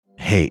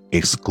hey,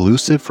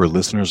 exclusive for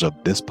listeners of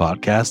this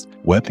podcast,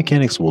 Web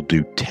Mechanics will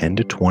do 10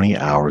 to 20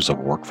 hours of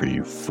work for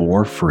you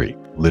for free.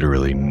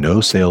 Literally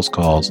no sales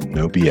calls,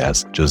 no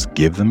BS. Just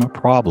give them a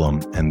problem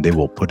and they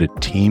will put a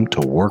team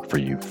to work for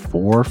you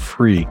for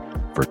free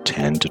for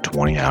 10 to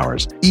 20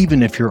 hours,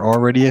 even if you're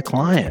already a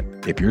client.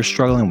 If you're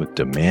struggling with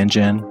demand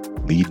gen,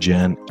 lead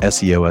gen,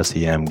 SEO,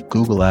 SEM,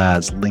 Google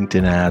ads,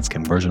 LinkedIn ads,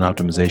 conversion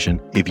optimization,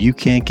 if you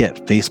can't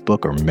get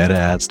Facebook or Meta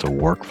ads to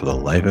work for the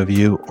life of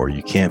you, or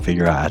you can't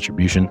figure out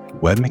attribution,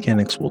 Web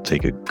Mechanics will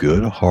take a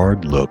good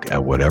hard look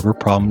at whatever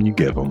problem you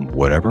give them,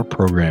 whatever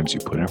programs you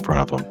put in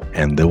front of them,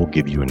 and they will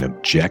give you an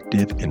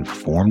objective,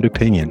 informed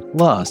opinion,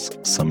 plus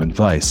some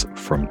advice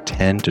from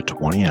 10 to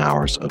 20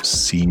 hours of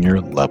senior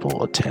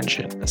level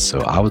attention. So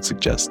I would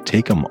suggest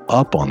take them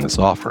up on this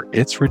offer.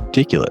 It's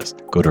ridiculous.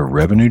 Go to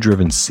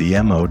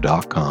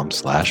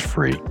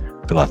revenuedrivencmo.com/free,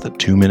 fill out the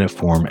 2-minute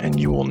form, and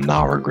you will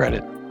not regret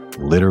it.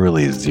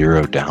 Literally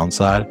zero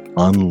downside,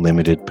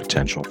 unlimited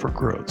potential for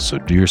growth. So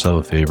do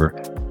yourself a favor,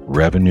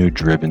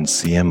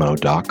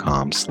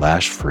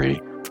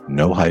 revenuedrivencmo.com/free,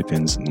 no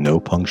hyphens, no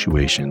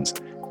punctuations.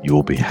 You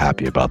will be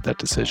happy about that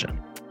decision.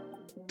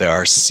 There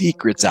are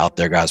secrets out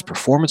there, guys,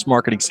 performance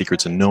marketing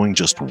secrets, and knowing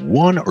just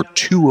one or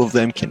two of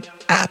them can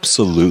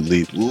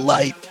absolutely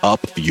light up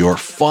your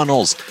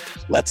funnels.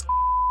 Let's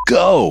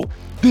go.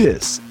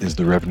 This is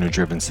the Revenue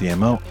Driven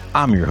CMO.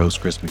 I'm your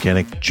host, Chris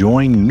Mechanic.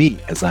 Join me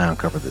as I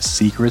uncover the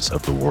secrets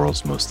of the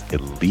world's most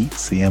elite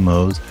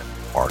CMOs,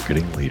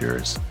 marketing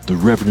leaders. The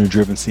Revenue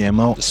Driven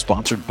CMO is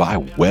sponsored by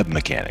Web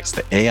Mechanics,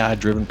 the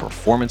AI-driven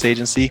performance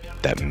agency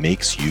that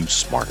makes you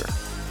smarter.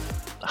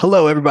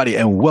 Hello, everybody,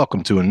 and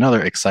welcome to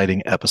another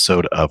exciting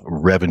episode of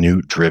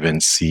Revenue Driven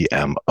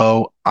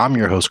CMO. I'm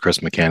your host,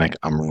 Chris Mechanic.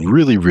 I'm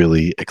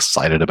really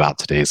excited about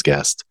today's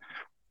guest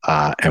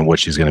and what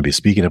she's going to be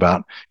speaking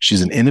about.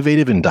 She's an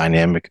innovative and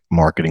dynamic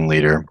marketing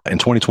leader. In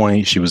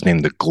 2020, she was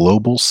named the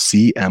Global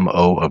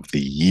CMO of the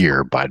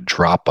Year by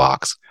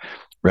Dropbox,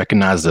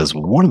 recognized as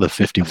one of the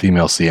 50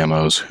 female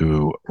CMOs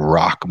who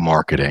rock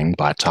marketing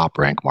by Top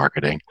Rank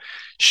Marketing.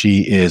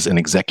 She is an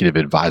executive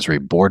advisory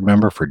board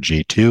member for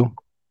G2.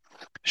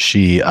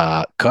 She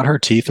cut her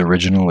teeth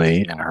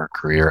originally in her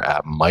career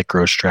at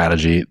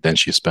MicroStrategy. Then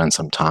she spent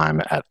some time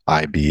at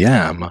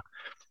IBM,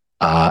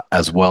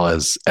 as well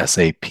as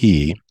SAP,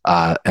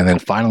 and then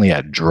finally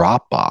at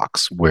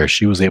Dropbox, where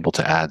she was able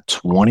to add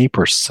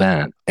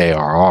 20%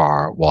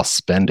 ARR while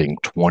spending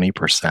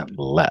 20%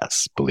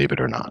 less, believe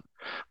it or not.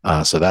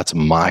 So that's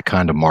my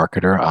kind of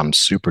marketer. I'm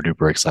super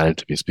duper excited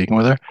to be speaking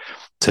with her.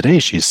 Today,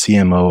 she's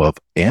CMO of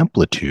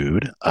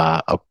Amplitude,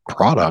 a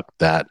product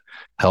that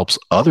helps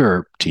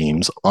other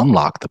teams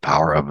unlock the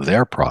power of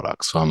their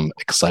products. So I'm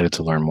excited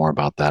to learn more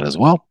about that as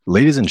well.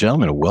 Ladies and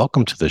gentlemen,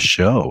 welcome to the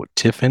show,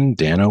 Tifenn,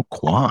 Dano,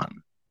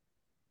 Kwan.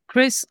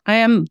 Chris, I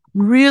am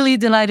really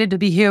delighted to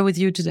be here with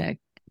you today.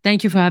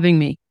 Thank you for having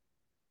me.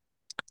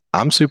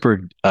 I'm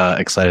super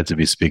excited to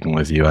be speaking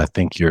with you. I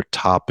think your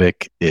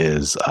topic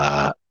is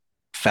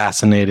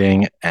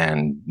fascinating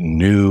and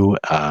new,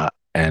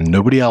 and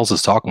nobody else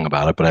is talking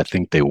about it, but I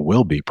think they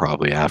will be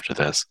probably after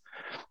this.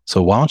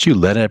 So why don't you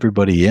let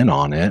everybody in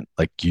on it?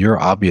 Like, you're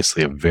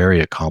obviously a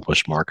very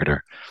accomplished marketer.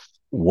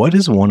 What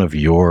is one of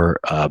your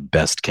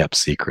best kept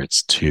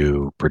secrets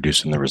to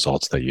producing the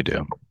results that you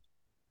do?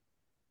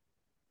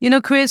 You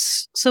know,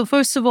 Chris, so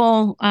first of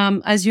all,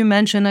 as you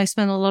mentioned, I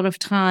spent a lot of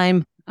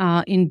time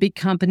in big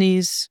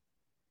companies,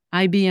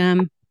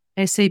 IBM,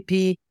 SAP,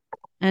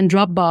 and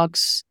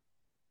Dropbox.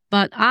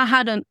 But I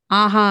had an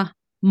aha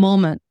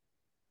moment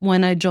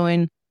when I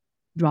joined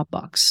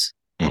Dropbox.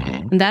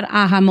 Mm-hmm. And that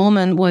aha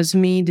moment was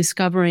me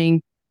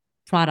discovering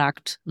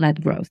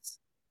product-led growth,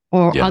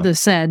 or others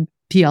said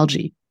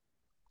PLG.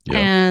 Yeah.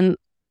 And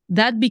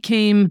that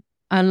became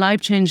a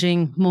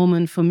life-changing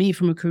moment for me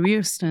from a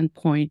career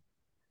standpoint,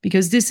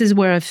 because this is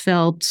where I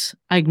felt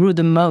I grew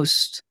the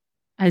most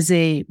as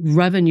a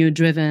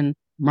revenue-driven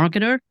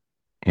marketer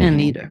and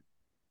leader.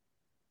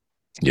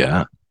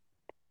 Yeah,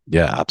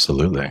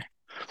 absolutely.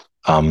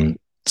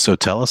 So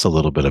tell us a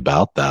little bit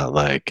about that.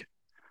 Like,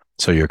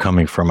 so you're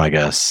coming from, I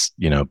guess,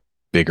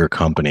 bigger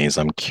companies.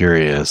 I'm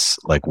curious,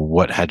 like,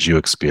 what had you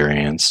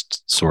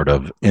experienced sort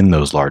of in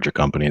those larger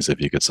companies,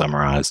 if you could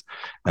summarize,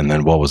 and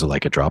then what was it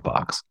like at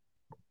Dropbox?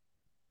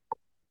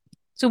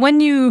 So when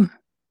you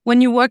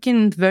work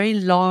in very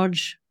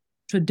large,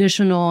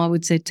 traditional, I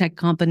would say, tech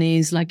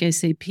companies like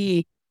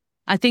SAP,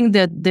 I think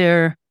that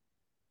their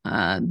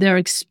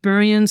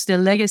experience, their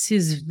legacy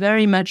is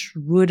very much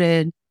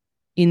rooted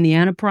in the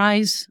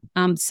enterprise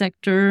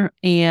sector,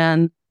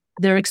 and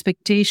their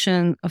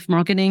expectation of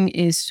marketing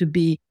is to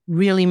be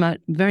really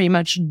very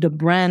much the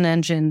brand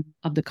engine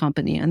of the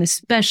company, and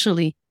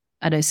especially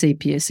at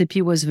SAP. SAP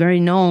has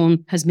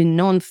been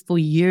known for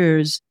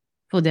years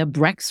for their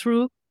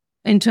breakthrough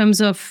in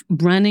terms of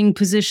branding,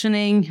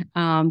 positioning,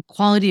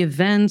 quality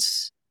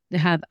events. They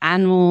have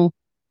annual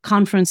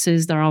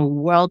conferences that are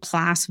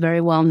world-class,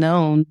 very well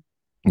known.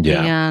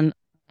 Yeah. And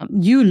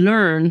you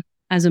learn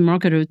as a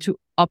marketer to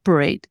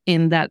operate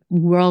in that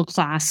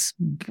world-class,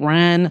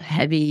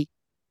 brand-heavy,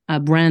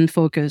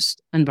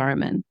 brand-focused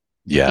environment.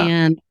 Yeah.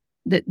 And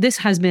this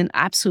has been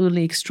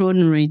absolutely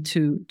extraordinary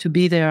to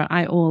be there.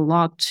 I owe a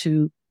lot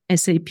to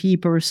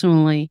SAP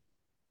personally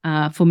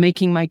for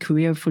making my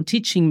career, for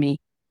teaching me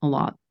a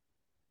lot.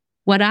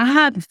 What I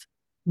have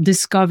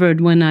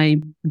discovered when I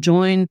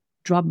joined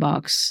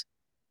Dropbox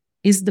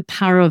is the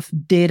power of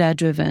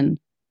data-driven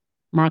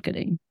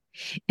marketing.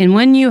 And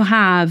when you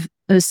have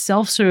a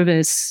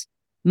self-service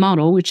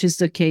model, which is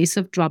the case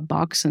of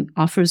Dropbox and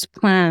offers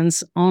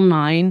plans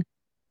online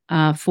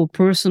for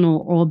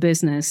personal or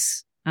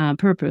business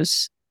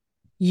purpose,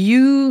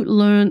 you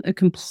learn a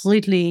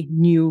completely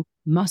new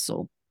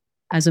muscle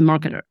as a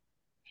marketer.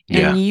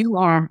 Yeah. And you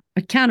are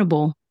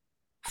accountable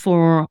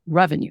for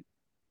revenue,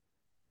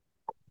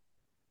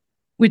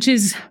 which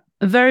is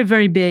a very,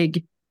 very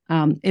big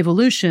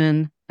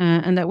evolution.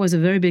 And that was a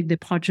very big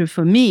departure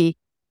for me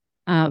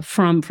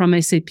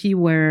from SAP,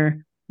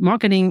 where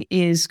marketing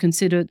is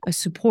considered a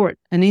support,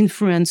 an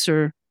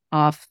influencer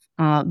of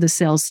the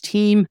sales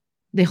team.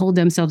 They hold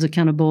themselves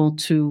accountable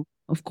to,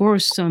 of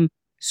course, some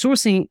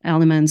sourcing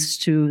elements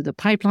to the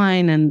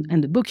pipeline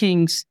and the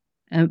bookings,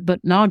 but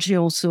largely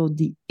also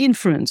the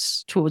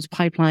inference towards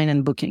pipeline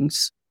and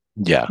bookings,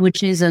 Yeah.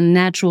 which is a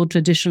natural,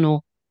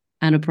 traditional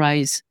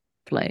enterprise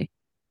play.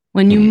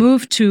 When you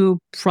move to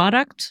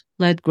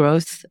product-led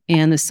growth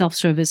and the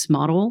self-service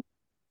model,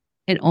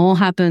 it all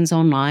happens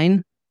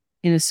online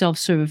in a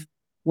self-serve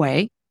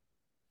way.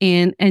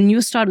 And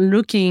you start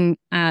looking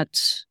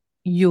at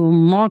your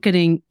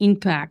marketing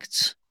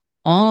impact,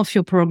 all of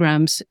your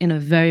programs in a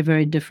very,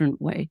 very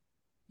different way.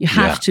 You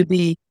have to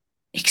be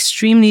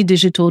extremely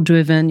digital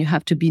driven. You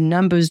have to be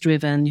numbers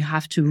driven. You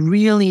have to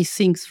really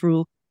think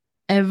through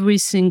every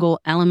single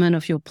element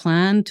of your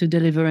plan to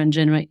deliver and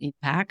generate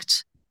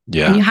impact.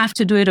 Yeah. And you have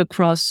to do it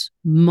across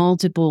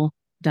multiple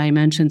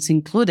dimensions,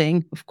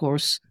 including, of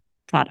course,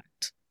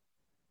 product.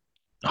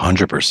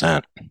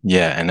 100%.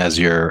 Yeah. And as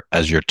you're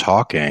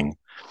talking,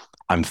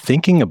 I'm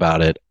thinking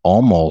about it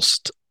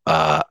almost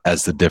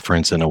as the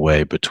difference in a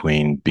way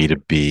between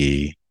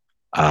B2B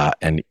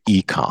and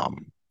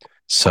e-com.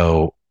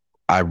 So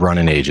I run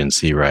an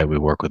agency, right? We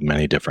work with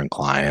many different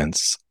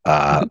clients.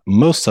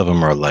 Most of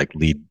them are like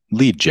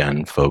lead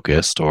gen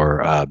focused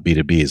or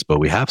B2Bs, but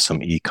we have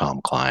some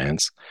e-com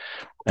clients.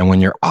 And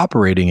when you're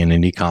operating in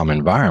an e-com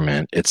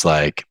environment, it's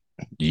like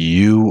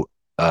you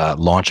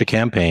launch a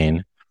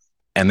campaign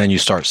and then you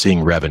start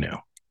seeing revenue,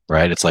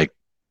 right? It's like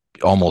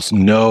almost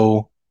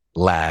no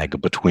lag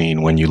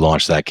between when you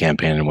launch that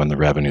campaign and when the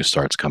revenue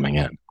starts coming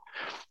in.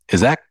 Is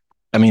that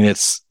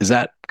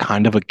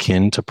kind of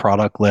akin to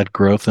product-led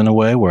growth in a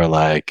way where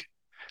like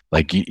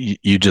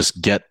you just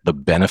get the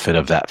benefit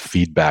of that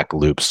feedback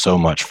loop so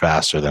much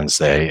faster than,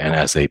 say,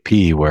 an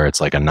SAP where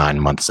it's like a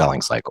 9-month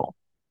selling cycle?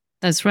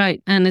 That's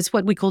right. And it's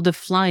what we call the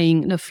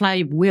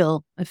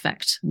flywheel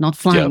effect, not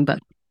flying, but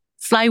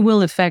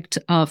flywheel effect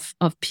of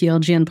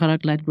PLG and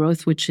product-led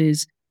growth, which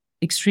is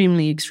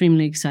extremely,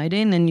 extremely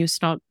exciting. And you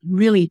start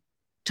really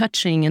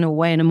touching in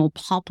a more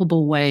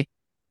palpable way,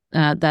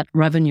 that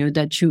revenue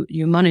that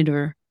you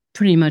monitor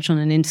pretty much on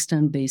an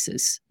instant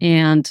basis.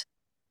 And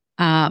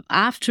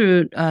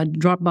after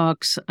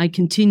Dropbox, I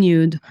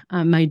continued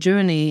my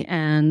journey.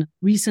 And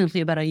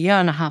recently, about a year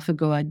and a half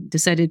ago, I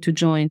decided to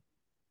join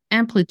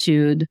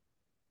Amplitude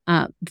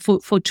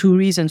for two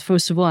reasons.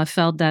 First of all, I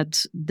felt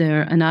that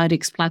their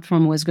analytics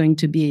platform was going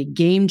to be a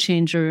game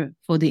changer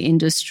for the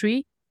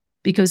industry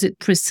because it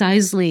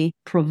precisely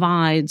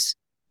provides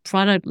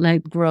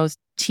product-led growth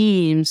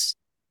teams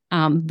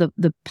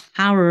the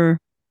power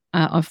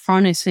of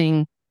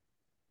harnessing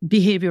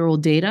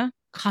behavioral data,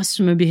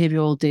 customer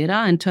behavioral data,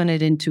 and turn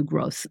it into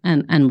growth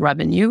and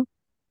revenue.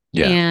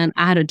 Yeah. And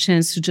I had a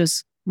chance to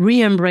just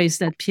re-embrace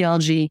that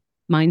PLG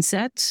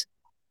mindset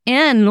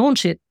and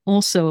launch it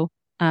also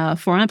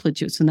for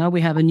Amplitude. So now we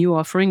have a new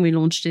offering. We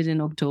launched it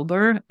in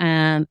October,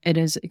 and it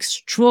is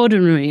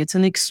extraordinary. It's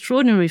an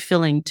extraordinary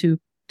feeling to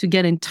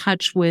get in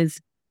touch with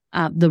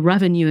the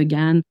revenue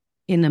again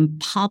in a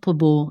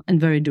palpable and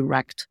very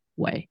direct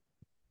way.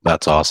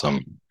 That's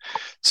awesome.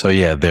 So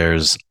yeah,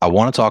 I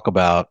want to talk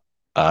about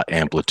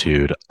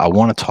Amplitude. I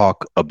want to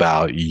talk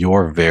about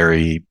your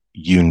very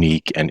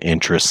unique and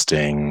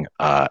interesting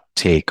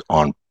take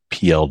on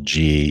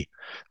PLG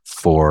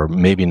for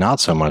maybe not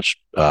so much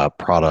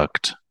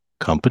product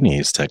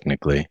companies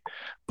technically.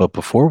 But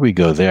before we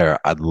go there,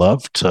 I'd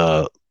love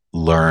to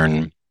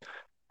learn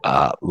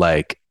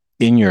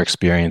in your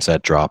experience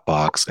at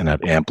Dropbox and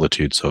at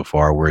Amplitude so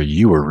far, where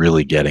you were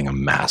really getting a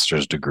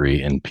master's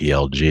degree in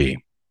PLG.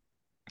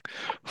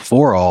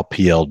 For all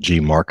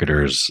PLG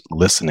marketers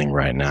listening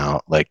right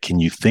now, can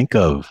you think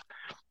of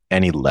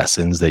any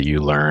lessons that you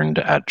learned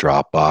at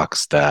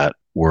Dropbox that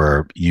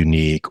were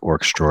unique or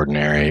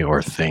extraordinary,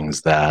 or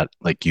things that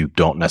you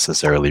don't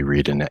necessarily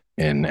read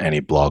in any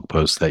blog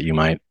posts that you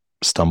might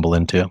stumble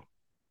into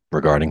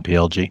regarding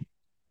PLG?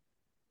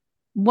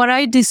 What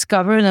I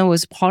discovered, and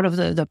was part of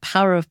the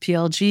power of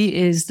PLG,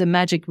 is the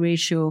magic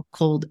ratio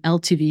called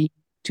LTV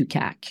to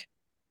CAC.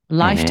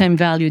 lifetime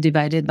value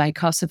divided by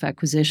cost of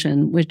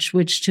acquisition,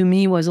 which to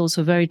me was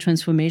also very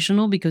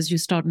transformational because you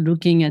start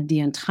looking at the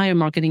entire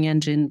marketing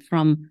engine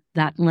from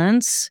that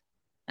lens,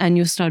 and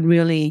you start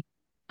really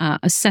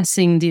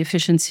assessing the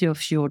efficiency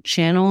of your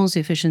channels,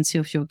 efficiency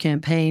of your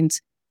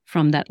campaigns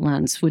from that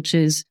lens, which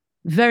is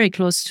very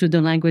close to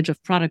the language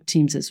of product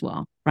teams as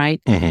well,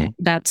 right?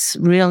 That's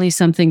really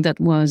something that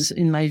was,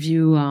 in my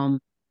view,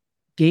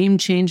 game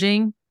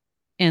changing.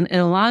 And it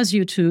allows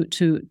you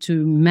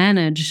to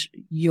manage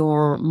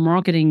your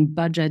marketing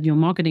budget, your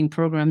marketing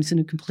programs in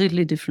a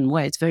completely different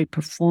way. It's very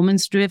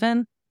performance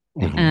driven,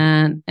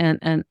 and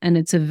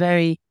it's a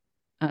very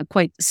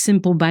quite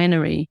simple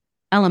binary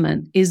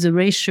element. Is the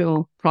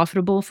ratio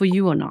profitable for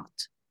you or not?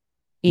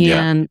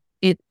 And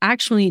it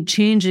actually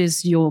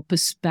changes your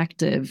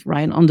perspective,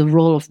 right, on the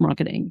role of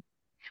marketing.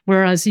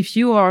 Whereas if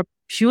you are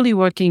purely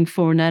working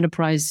for an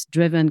enterprise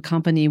driven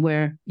company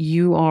where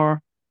you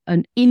are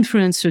an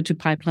influencer to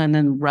pipeline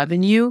and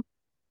revenue,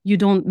 you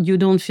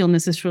don't feel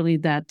necessarily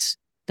that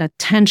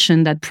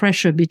tension, that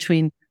pressure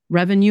between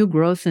revenue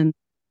growth and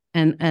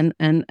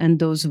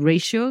those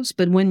ratios.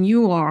 But when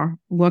you are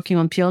working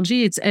on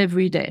PLG, it's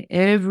every day.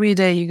 Every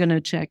day you're going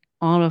to check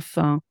all of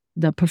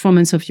the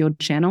performance of your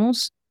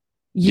channels.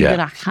 You're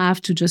going to have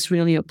to just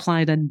really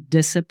apply that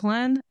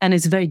discipline, and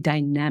it's very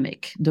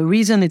dynamic. The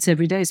reason it's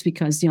every day is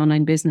because the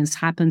online business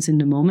happens in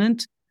the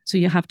moment. So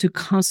you have to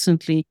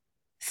constantly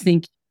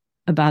think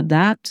about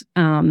that,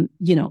 on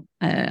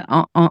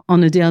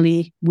a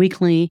daily,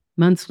 weekly,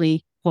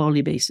 monthly,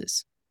 quarterly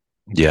basis.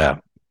 Yeah.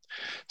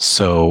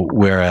 So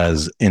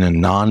whereas in a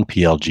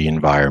non-PLG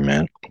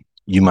environment,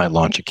 you might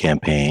launch a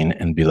campaign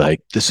and be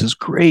like, this is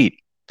great.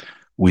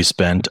 We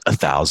spent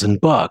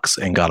 $1,000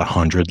 and got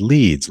 100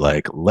 leads.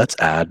 Like, let's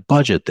add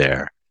budget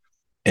there.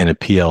 In a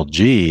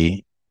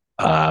PLG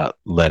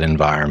led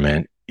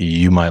environment,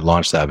 you might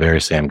launch that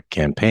very same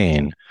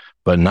campaign,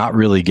 but not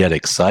really get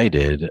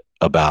excited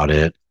about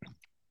it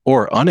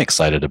or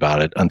unexcited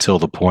about it until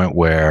the point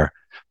where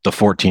the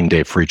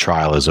 14-day free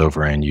trial is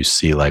over and you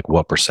see like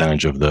what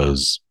percentage of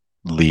those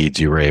leads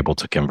you were able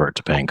to convert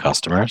to paying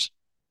customers.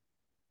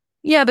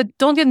 Yeah, but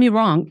don't get me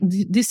wrong.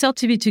 This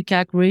LTV to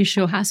CAC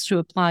ratio has to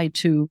apply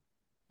to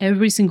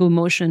every single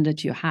motion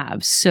that you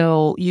have.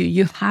 So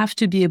you have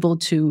to be able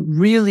to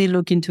really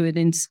look into it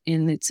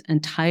in its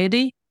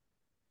entirety.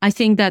 I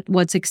think that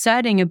what's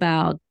exciting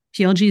about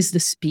PLG is the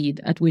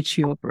speed at which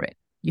you operate.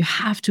 You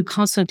have to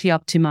constantly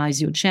optimize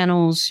your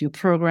channels, your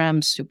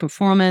programs, your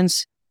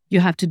performance. You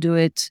have to do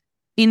it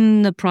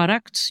in the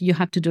product. You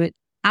have to do it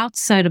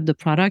outside of the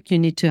product. You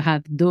need to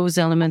have those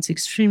elements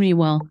extremely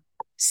well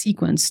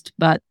sequenced.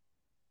 But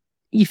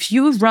if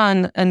you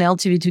run an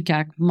LTV to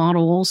CAC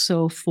model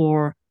also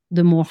for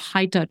the more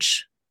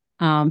high-touch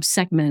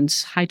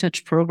segments,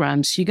 high-touch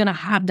programs, you're going to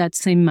have that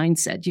same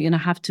mindset. You're going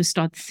to have to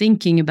start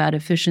thinking about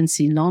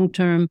efficiency,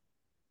 long-term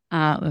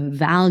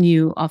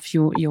value of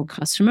your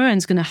customer, and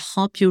it's going to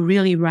help you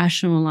really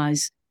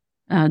rationalize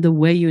the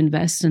way you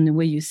invest and the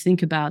way you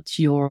think about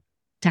your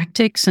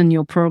tactics and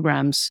your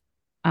programs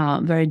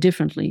very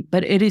differently.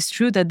 But it is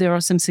true that there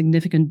are some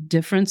significant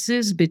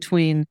differences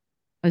between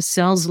a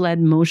sales-led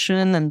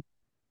motion and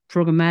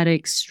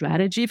programmatic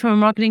strategy from a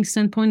marketing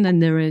standpoint than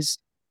there is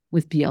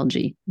with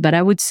PLG. But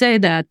I would say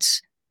that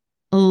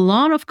a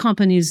lot of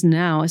companies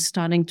now are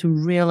starting to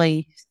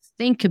really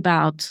think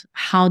about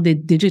how they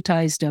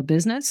digitize their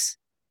business.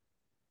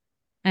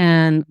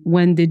 And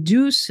when they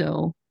do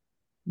so,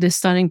 they're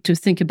starting to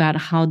think about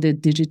how they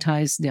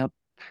digitize their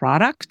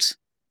product.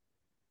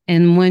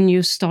 And when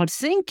you start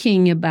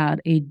thinking about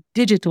a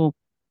digital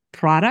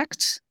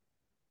product,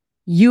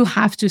 you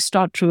have to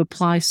start to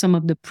apply some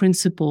of the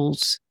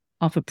principles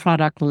of a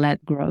product-led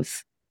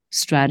growth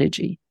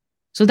strategy.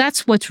 So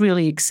that's what's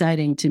really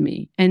exciting to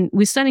me. And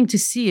we're starting to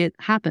see it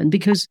happen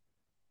because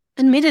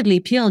admittedly,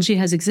 PLG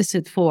has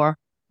existed for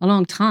a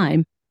long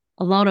time.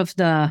 A lot of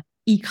the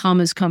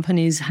e-commerce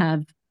companies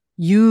have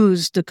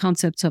used the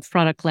concepts of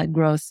product-led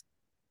growth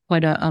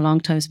quite a long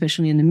time,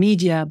 especially in the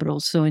media, but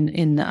also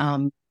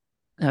in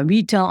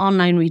retail,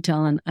 online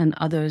retail, and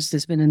others.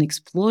 There's been an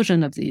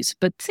explosion of these.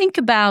 But think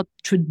about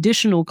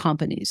traditional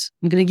companies.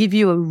 I'm going to give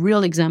you a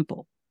real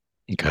example.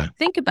 Okay.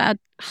 Think about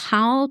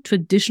how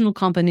traditional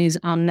companies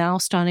are now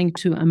starting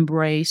to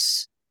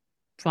embrace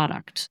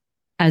product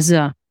as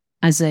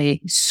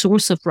a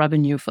source of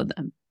revenue for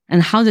them,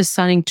 and how they're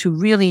starting to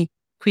really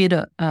create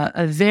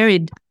a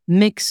varied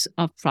mix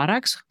of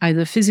products,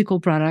 either physical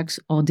products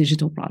or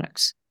digital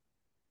products.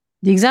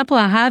 The example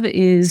I have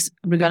is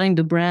regarding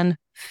the brand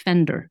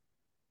Fender.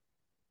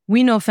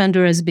 We know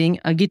Fender as being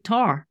a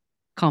guitar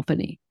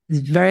company. It's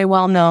very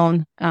well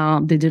known.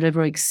 They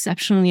deliver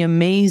exceptionally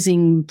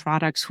amazing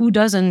products. Who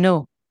doesn't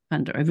know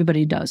Fender?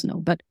 Everybody does know.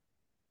 But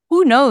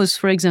who knows,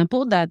 for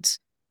example, that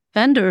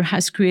Fender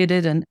has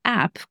created an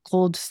app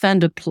called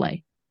Fender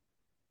Play,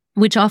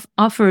 which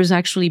offers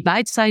actually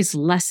bite-sized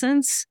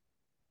lessons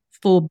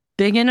for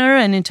beginner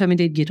and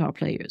intermediate guitar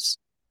players.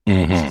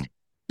 Mm-hmm.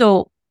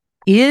 So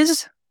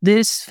is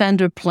this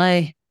Fender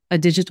Play a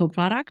digital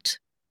product?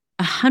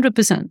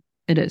 100%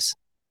 it is.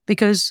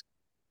 Because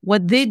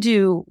what they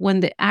do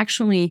when they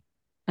actually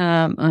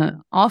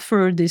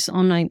offer this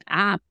online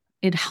app,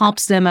 it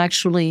helps them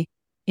actually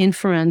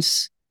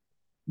influence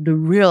the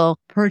real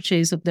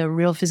purchase of their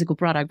real physical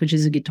product, which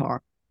is a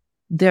guitar.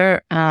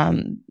 Their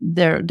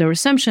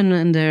assumption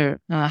and their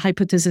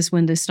hypothesis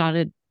when they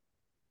started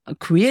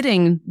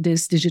creating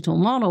this digital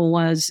model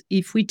was,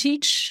 if we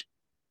teach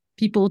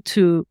people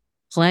to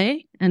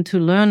play and to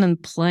learn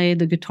and play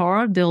the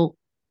guitar, they'll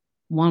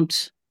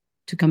want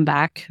to come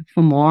back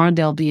for more.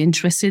 They'll be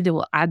interested. They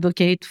will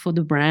advocate for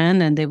the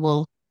brand and they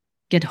will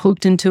get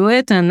hooked into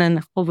it. And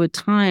then over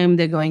time,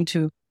 they're going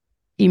to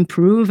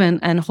improve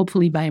and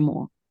hopefully buy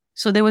more.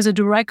 So there was a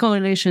direct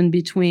correlation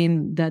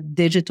between that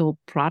digital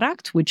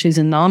product, which is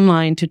an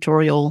online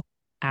tutorial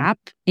app,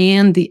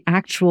 and the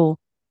actual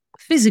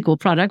physical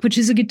product, which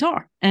is a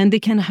guitar. And they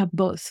can have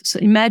both. So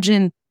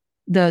imagine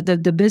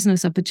the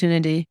business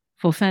opportunity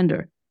for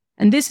Fender.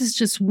 And this is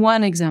just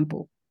one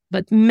example,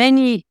 but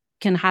many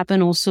can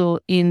happen also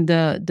in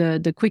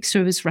the quick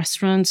service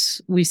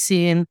restaurants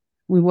we're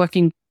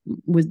working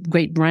with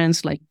great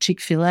brands like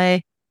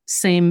Chick-fil-A.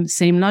 Same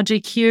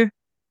logic here.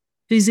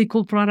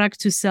 Physical product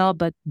to sell,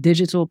 but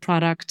digital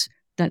product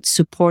that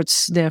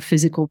supports their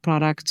physical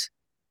product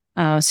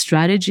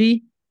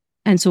strategy,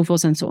 and so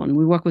forth and so on.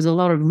 We work with a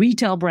lot of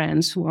retail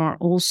brands who are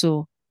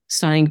also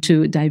starting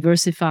to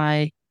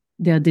diversify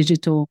their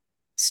digital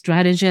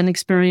strategy and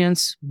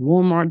experience,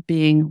 Walmart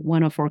being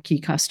one of our key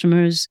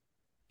customers,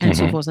 and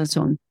so forth and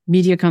so on.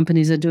 Media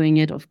companies are doing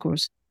it, of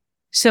course.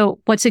 So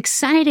what's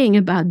exciting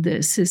about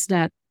this is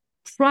that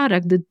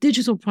the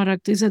digital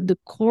product, is at the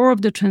core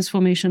of the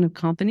transformation of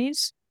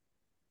companies.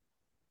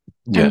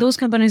 Yeah. And those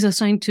companies are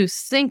starting to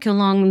think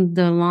along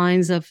the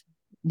lines of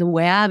the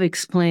way I've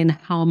explained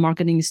how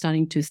marketing is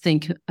starting to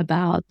think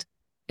about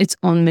its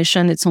own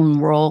mission, its own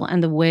role,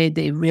 and the way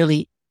they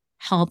really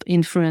help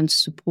influence,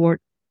 support,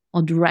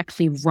 or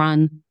directly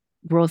run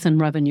growth and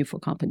revenue for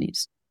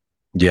companies.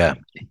 Yeah,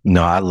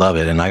 no, I love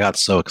it. And I got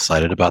so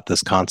excited about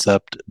this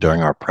concept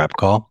during our prep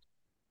call.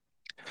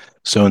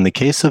 So in the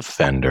case of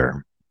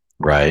Fender,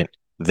 right,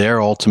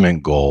 their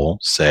ultimate goal,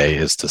 say,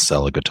 is to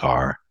sell a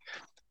guitar.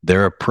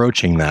 They're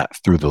approaching that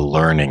through the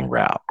learning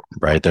route,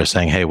 right? They're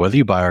saying, hey, whether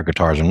you buy our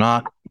guitars or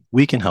not,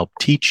 we can help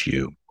teach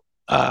you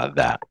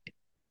that.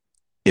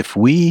 If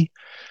we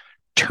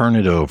turn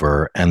it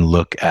over and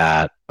look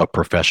at a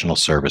professional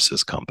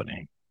services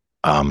company,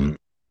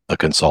 a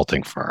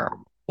consulting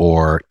firm,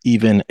 or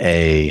even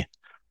a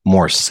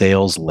more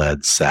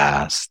sales-led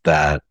SaaS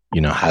that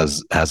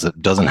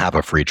doesn't have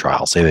a free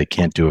trial, say they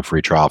can't do a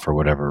free trial for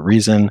whatever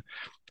reason,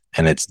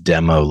 and it's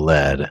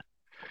demo-led.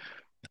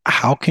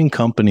 How can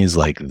companies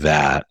like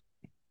that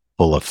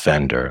pull a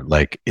Fender?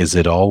 Like, is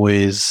it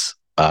always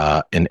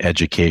an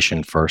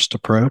education first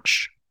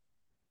approach,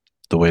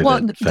 the way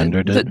that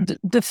Fender did?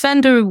 The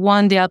Fender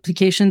one, the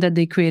application that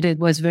they created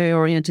was very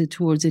oriented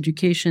towards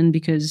education,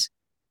 because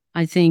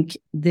I think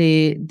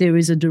there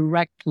is a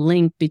direct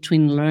link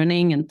between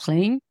learning and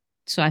playing.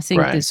 So I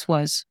think this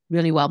was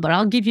really well. But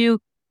I'll give you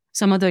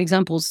some other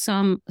examples.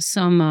 Some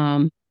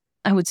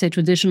I would say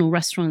traditional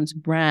restaurants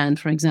brand,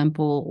 for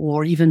example,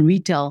 or even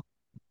retail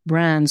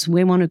brands,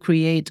 we want to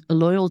create a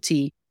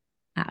loyalty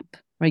app,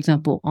 for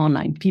example,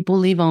 online. People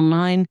live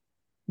online.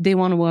 They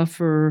want to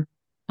offer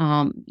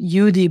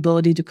you the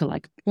ability to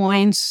collect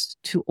points,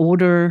 to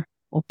order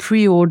or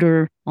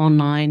pre-order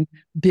online,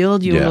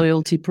 build your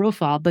loyalty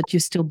profile, but you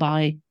still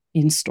buy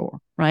in store,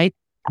 right?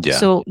 Yeah.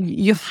 So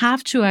you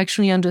have to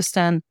actually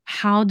understand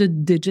how the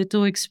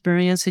digital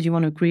experience that you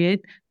want to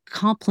create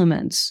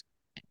complements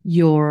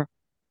your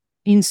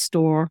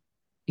in-store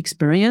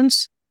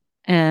experience.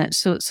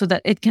 So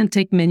that it can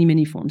take many,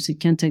 many forms. It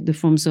can take the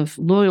forms of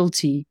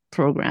loyalty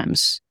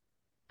programs,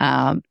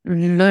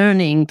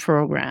 learning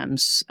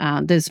programs.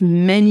 There's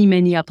many,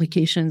 many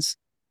applications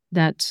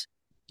that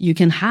you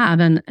can have.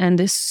 And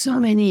there's so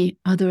many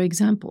other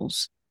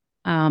examples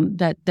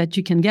that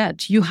you can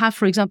get. You have,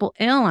 for example,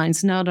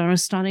 airlines now that are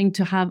starting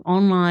to have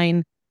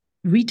online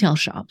retail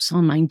shops.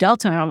 Online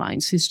Delta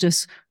Airlines is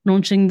just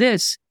launching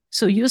this.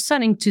 So you're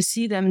starting to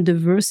see them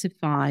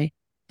diversify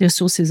their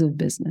sources of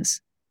business.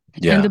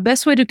 Yeah. And the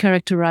best way to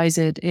characterize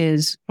it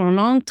is, for a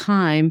long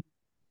time,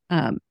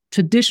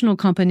 traditional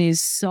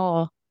companies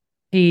saw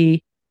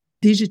a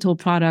digital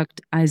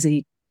product as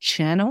a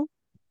channel,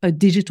 a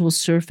digital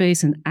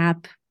surface, an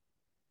app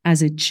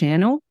as a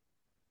channel.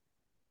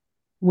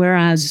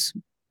 Whereas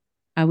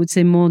I would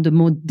say the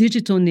more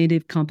digital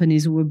native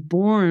companies who were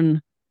born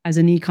as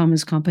an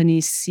e-commerce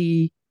company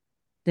see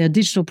their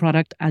digital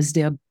product as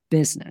their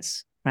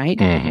business, right?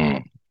 Mm-hmm.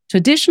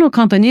 Traditional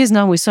companies,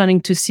 now we're starting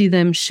to see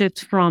them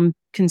shift from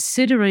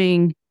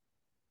considering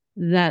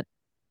that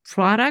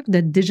product,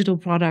 that digital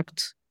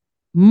product,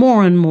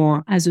 more and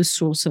more as a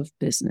source of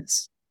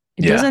business.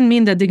 It doesn't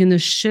mean that they're going to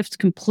shift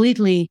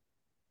completely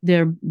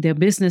their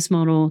business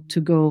model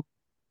to go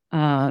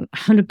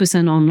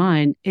 100%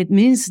 online. It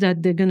means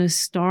that they're going to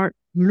start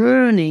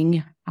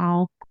learning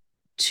how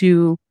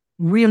to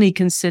really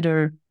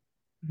consider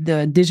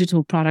the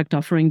digital product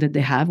offering that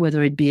they have,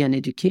 whether it be an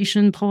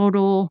education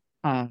portal,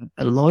 a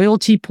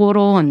loyalty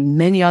portal and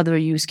many other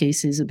use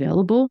cases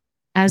available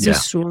as a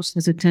source,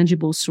 as a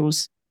tangible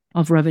source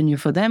of revenue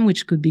for them,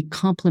 which could be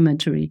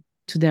complementary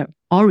to their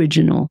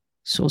original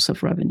source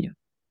of revenue.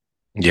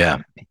 Yeah.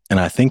 And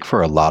I think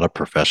for a lot of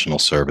professional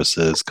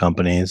services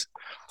companies,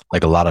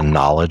 like a lot of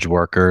knowledge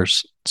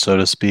workers, so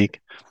to speak,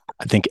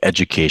 I think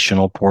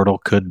educational portal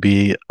could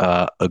be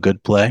a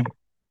good play.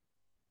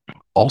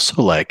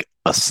 Also, like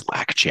a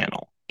Slack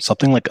channel,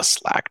 something like a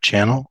Slack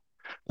channel.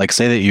 Like,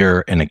 say that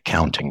you're an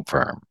accounting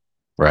firm,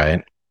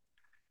 right?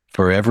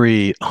 For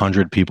every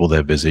 100 people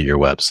that visit your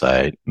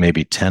website,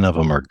 maybe 10 of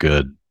them are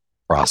good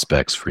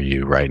prospects for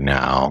you right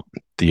now.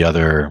 The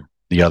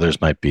others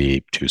might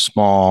be too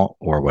small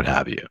or what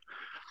have you.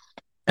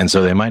 And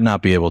so they might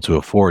not be able to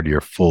afford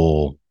your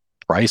full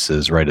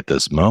prices right at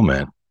this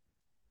moment.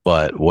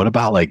 But what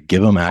about like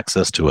give them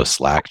access to a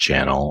Slack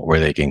channel where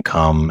they can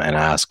come and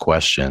ask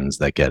questions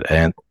that get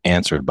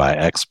answered by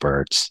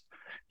experts,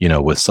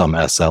 with some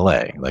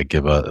SLA, like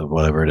give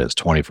whatever it is,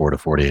 24 to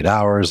 48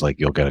 hours, like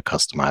you'll get a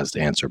customized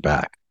answer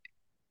back.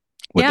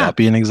 Would that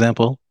be an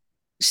example?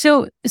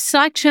 So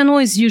Slack channel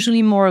is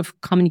usually more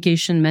of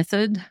communication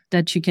method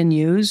that you can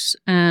use.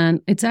 And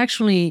it's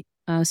actually,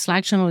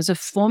 Slack channel is a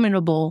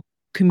formidable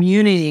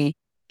community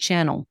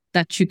channel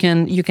that you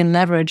can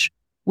leverage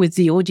with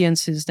the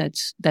audiences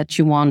that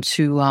you want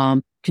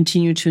to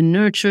continue to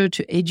nurture,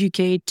 to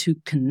educate, to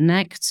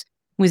connect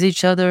with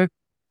each other,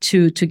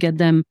 to get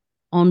them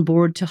on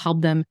board, to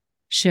help them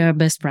share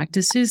best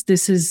practices.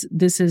 This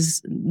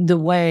is the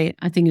way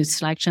I think a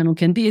Slack channel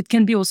can be. It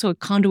can be also a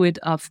conduit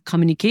of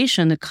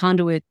communication, a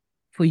conduit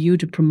for you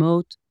to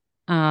promote,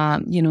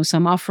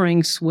 some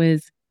offerings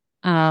with,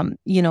 an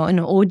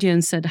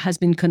audience that has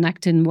been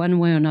connected in one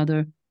way or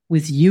another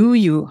with you.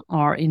 You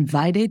are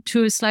invited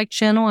to a Slack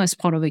channel as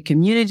part of a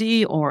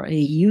community or a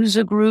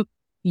user group.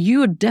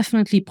 You are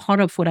definitely part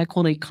of what I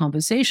call a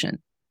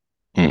conversation.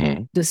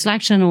 Mm-hmm. The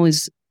Slack channel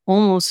is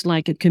almost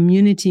like a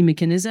community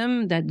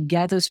mechanism that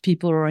gathers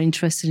people who are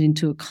interested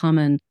into a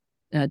common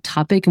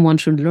topic and want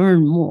to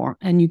learn more.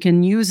 And you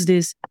can use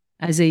this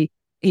as a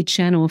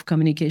channel of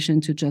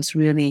communication to just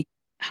really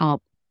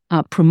help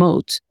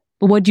promote.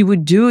 But what you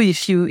would do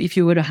if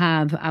you were to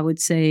have, I would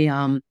say,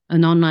 an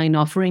online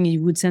offering,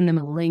 you would send them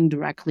a link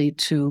directly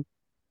to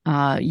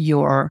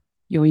your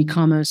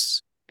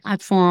e-commerce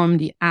platform,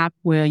 the app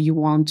where you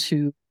want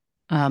to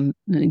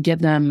get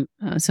them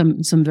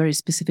some very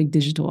specific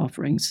digital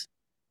offerings.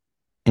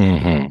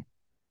 Mm-hmm.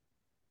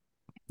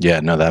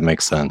 Yeah, no, that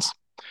makes sense.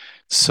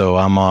 So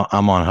I'm on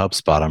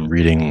HubSpot. I'm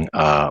reading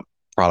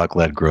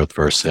product-led growth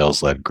versus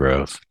sales-led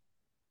growth.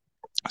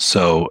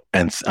 So,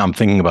 and I'm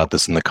thinking about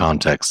this in the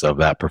context of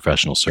that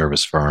professional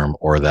service firm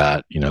or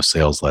that,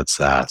 sales-led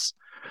SaaS.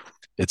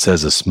 It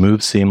says a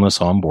smooth, seamless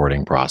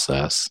onboarding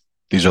process.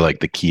 These are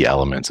like the key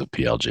elements of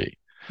PLG.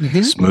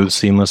 Mm-hmm. Smooth,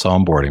 seamless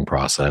onboarding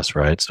process,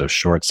 right? So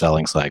short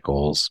selling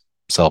cycles,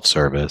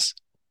 self-service,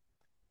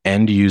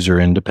 end user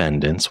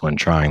independence when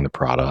trying the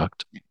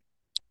product,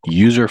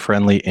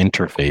 user-friendly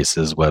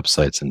interfaces,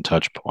 websites, and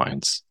touch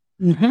points,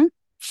 mm-hmm.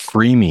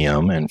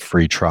 freemium and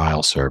free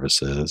trial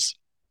services,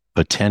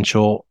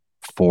 potential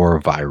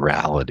for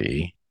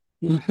virality,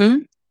 mm-hmm.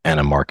 and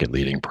a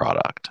market-leading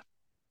product.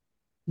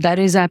 That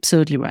is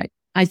absolutely right.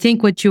 I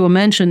think what you were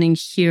mentioning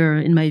here,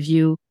 in my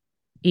view,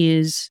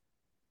 is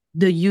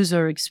the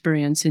user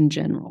experience in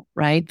general,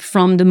 right?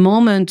 From the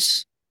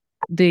moment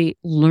they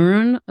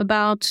learn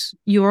about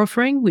your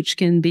offering, which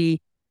can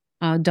be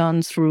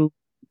done through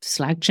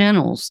Slack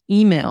channels,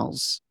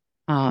 emails,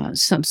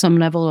 some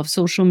level of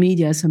social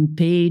media, some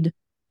paid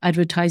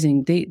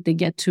advertising. They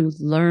get to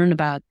learn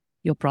about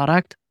your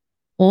product,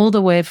 all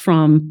the way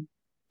from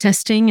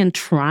testing and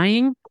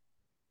trying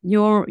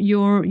your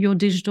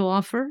digital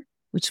offer,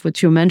 which is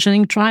what you're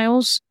mentioning,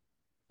 trials,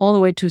 all the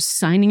way to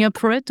signing up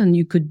for it. And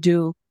you could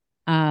do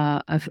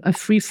a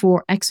free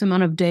for X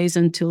amount of days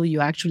until you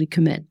actually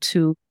commit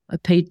to a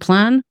paid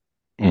plan,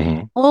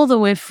 mm-hmm. all the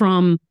way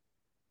from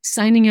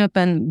signing up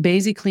and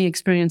basically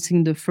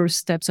experiencing the first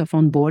steps of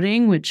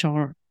onboarding, which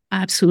are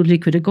absolutely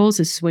critical.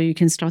 This is where you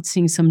can start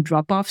seeing some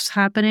drop-offs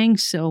happening.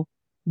 So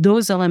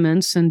those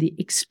elements and the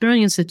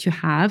experience that you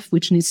have,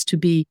 which needs to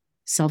be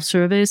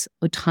self-service,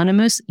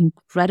 autonomous,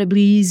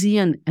 incredibly easy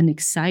and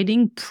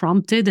exciting,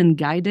 prompted and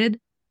guided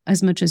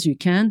as much as you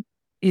can,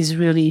 is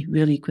really,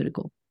 really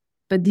critical.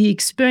 But the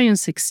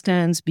experience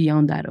extends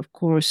beyond that. Of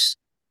course,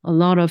 a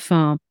lot of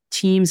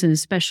teams, and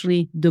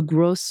especially the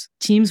growth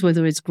teams,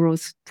 whether it's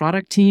growth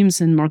product teams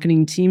and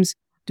marketing teams,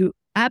 do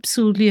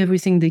absolutely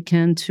everything they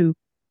can to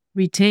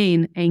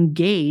retain,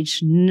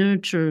 engage,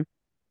 nurture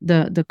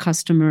the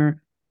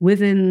customer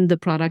within the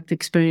product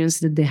experience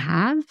that they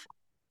have,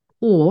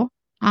 or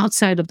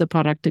outside of the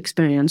product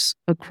experience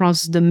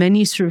across the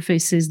many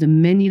surfaces, the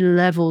many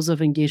levels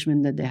of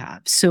engagement that they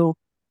have. So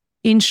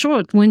in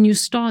short, when you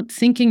start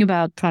thinking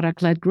about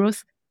product-led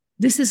growth,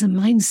 this is a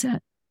mindset.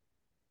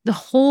 The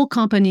whole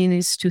company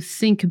needs to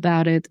think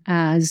about it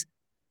as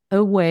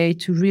a way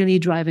to really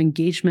drive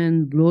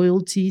engagement,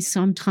 loyalty,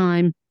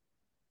 sometimes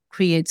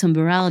create some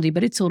virality,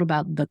 but it's all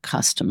about the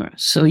customer.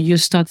 So you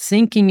start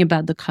thinking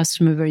about the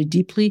customer very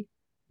deeply.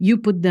 You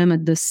put them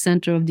at the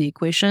center of the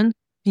equation,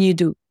 and you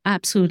do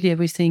absolutely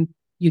everything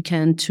you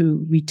can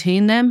to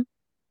retain them,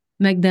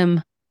 make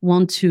them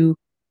want to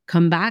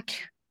come back,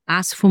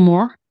 ask for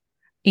more,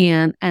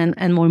 and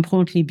more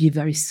importantly, be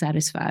very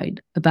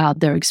satisfied about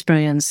their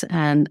experience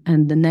and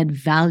the net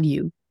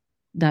value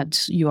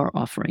that you are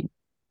offering.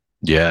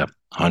 Yeah,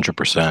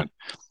 100%.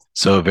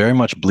 So it very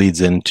much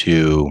bleeds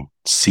into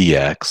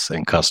CX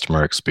and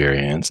customer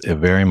experience. It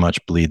very much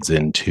bleeds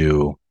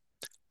into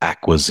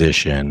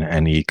acquisition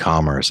and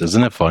e-commerce.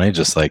 Isn't it funny?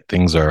 Just like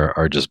things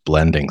are just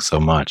blending so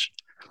much.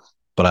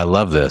 But I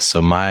love this.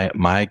 So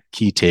my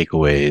key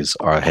takeaways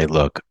are, hey,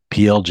 look,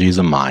 PLG is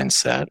a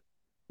mindset,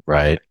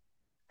 right?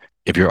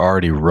 If you're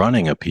already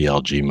running a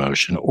PLG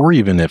motion, or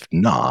even if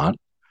not,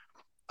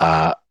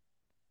 uh,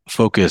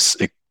 focus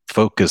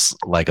focus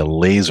like a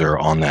laser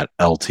on that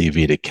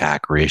LTV to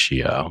CAC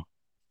ratio.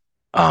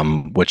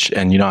 Which,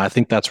 and I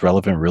think that's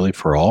relevant really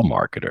for all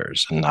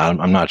marketers. And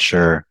I'm not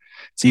sure,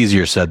 it's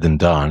easier said than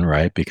done,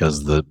 right?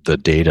 Because the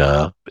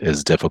data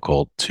is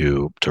difficult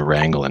to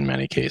wrangle in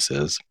many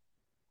cases.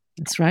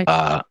 That's right.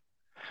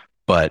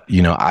 But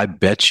I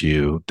bet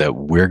you that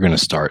we're going to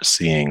start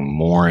seeing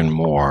more and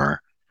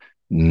more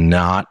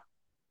not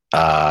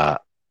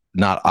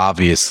not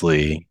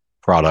obviously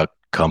product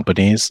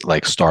companies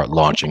like start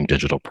launching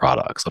digital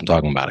products. I'm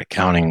talking about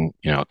accounting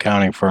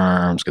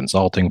firms,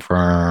 consulting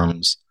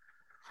firms.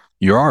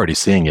 You're already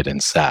seeing it in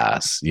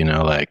SaaS.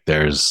 Like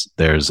there's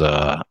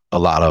a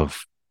lot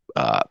of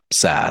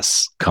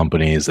SaaS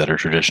companies that are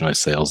traditionally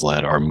sales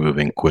led are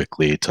moving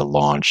quickly to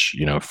launch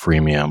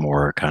freemium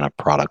or kind of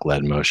product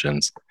led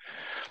motions.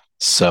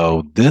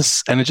 So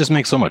and it just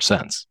makes so much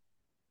sense.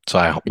 So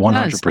I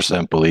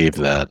 100% believe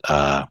that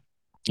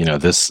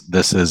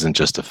this isn't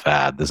just a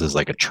fad. This is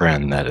like a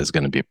trend that is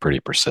going to be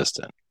pretty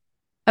persistent.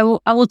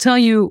 I will tell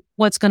you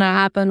what's going to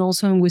happen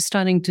also, and we're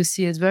starting to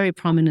see it very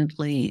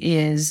prominently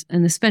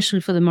and especially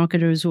for the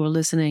marketers who are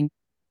listening,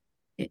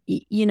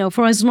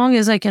 for as long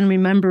as I can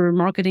remember,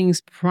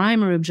 marketing's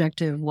primary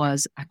objective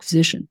was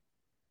acquisition.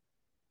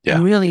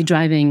 Yeah. Really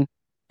driving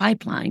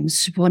pipelines,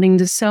 supporting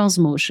the sales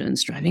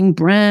motions, driving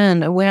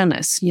brand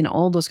awareness,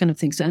 all those kind of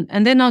things.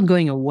 And they're not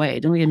going away,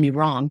 don't get me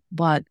wrong,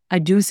 but I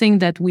do think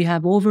that we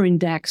have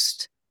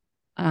over-indexed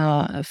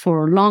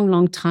for a long,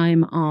 long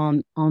time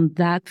on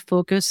that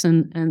focus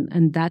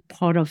and that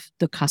part of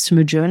the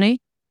customer journey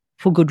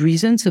for good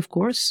reasons, of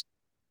course.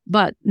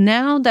 But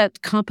now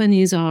that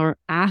companies are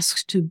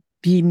asked to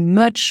be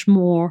much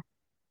more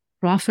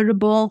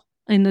profitable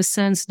in the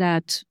sense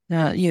that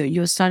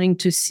you're starting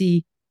to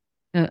see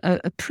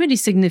a pretty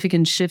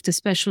significant shift,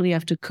 especially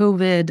after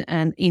COVID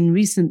and in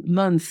recent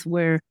months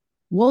where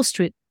Wall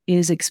Street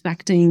is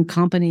expecting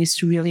companies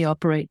to really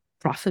operate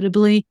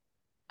profitably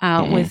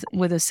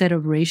with a set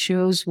of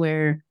ratios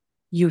where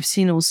you've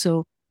seen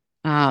also,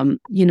 a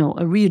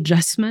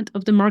readjustment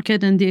of the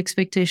market and the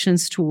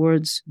expectations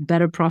towards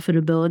better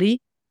profitability.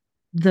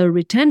 The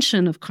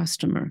retention of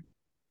customer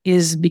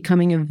is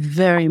becoming a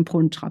very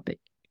important topic.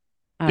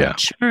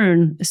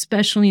 Churn,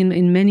 especially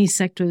in many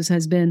sectors,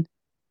 has been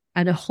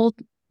at a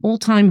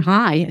all-time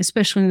high,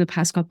 especially in the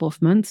past couple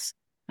of months.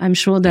 I'm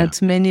sure that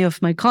many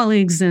of my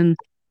colleagues and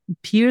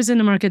peers in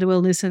the market who are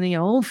listening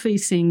are all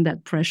facing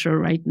that pressure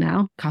right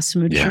now.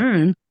 Customer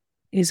churn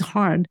is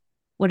hard.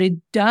 What it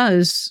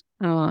does,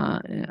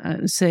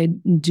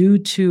 due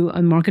to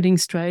a marketing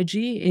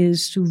strategy,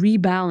 is to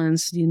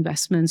rebalance the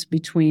investments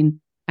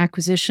between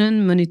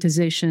acquisition,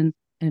 monetization,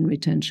 and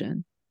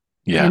retention.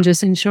 Yeah. And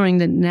just ensuring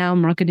that now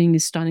marketing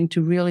is starting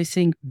to really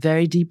think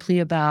very deeply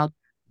about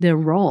their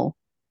role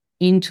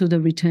into the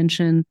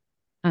retention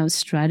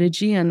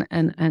strategy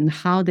and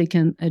how they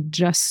can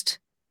adjust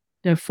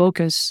their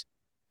focus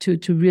to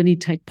really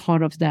take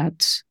part of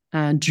that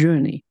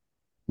journey.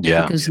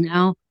 Yeah. Because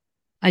now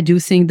I do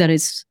think that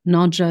it's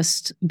not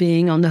just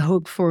being on the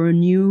hook for a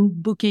new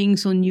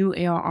bookings or new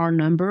ARR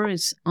number,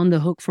 it's on the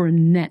hook for a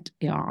net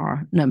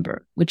ARR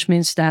number, which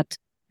means that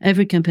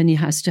every company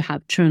has to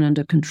have churn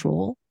under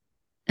control.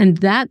 And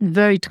that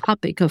very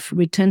topic of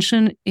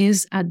retention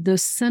is at the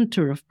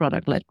center of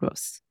product-led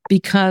growth.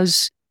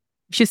 Because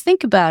if you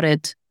think about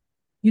it,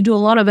 you do a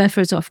lot of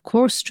efforts, of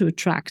course, to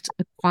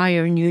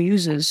acquire new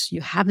users.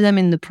 You have them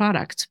in the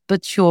product,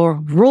 but your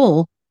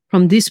role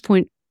from this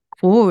point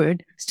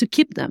forward is to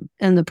keep them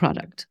in the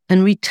product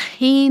and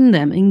retain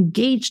them,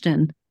 engage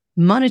them,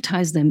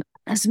 monetize them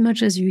as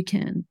much as you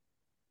can.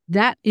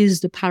 That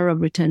is the power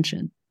of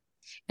retention.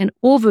 And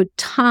over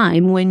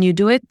time, when you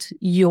do it,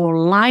 your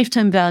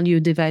lifetime value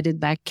divided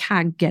by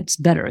CAC gets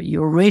better.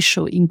 Your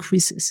ratio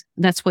increases.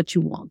 That's what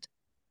you want.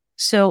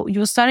 So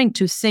you're starting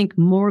to think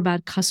more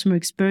about customer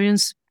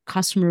experience,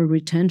 customer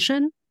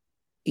retention,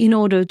 in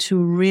order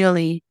to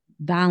really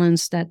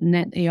balance that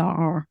net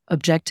ARR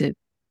objective.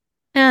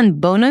 And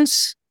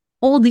bonus,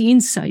 all the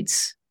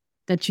insights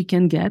that you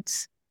can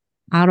get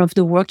out of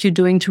the work you're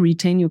doing to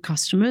retain your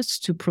customers,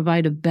 to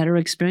provide a better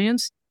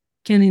experience,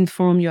 can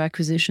inform your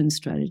acquisition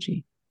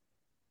strategy.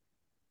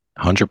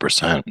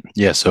 100%.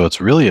 Yeah. So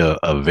it's really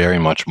a very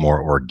much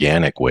more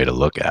organic way to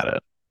look at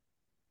it.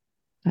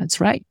 That's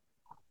right.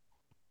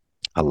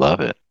 I love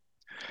it.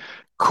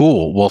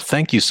 Cool. Well,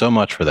 thank you so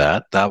much for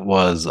that. That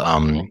was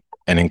an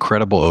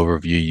incredible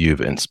overview.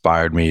 You've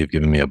inspired me. You've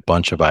given me a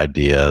bunch of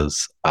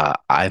ideas.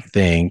 I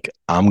think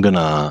I'm going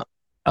to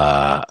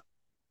uh,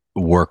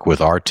 work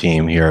with our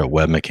team here at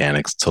Web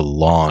Mechanics to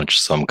launch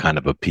some kind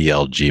of a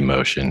PLG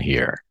motion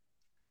here.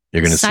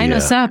 Sign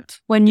us up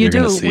when you You're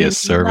going to do. see We a love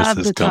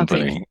services the topic.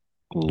 company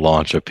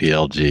launch a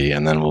PLG,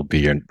 and then we'll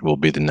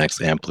be the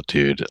next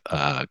Amplitude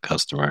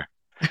customer.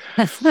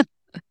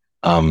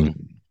 Um,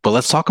 but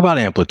let's talk about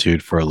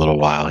Amplitude for a little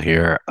while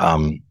here.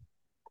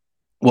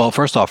 Well,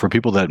 first off, for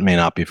people that may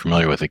not be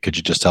familiar with it, could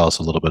you just tell us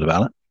a little bit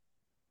about it?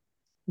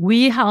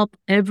 We help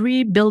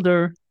every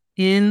builder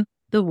in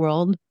the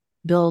world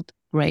build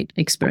great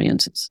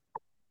experiences.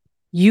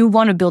 You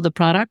want to build a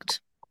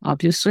product,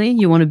 obviously.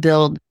 You want to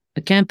build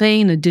a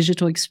campaign, a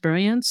digital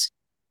experience.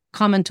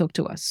 Come and talk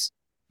to us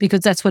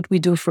because that's what we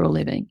do for a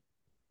living.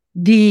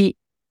 The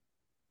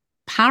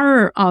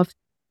power of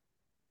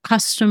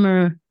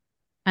customer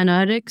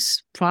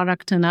analytics,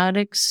 product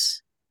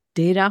analytics,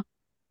 data,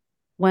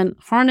 when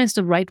harnessed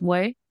the right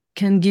way,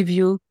 can give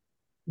you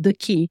the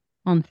key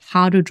on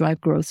how to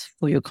drive growth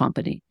for your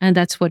company. And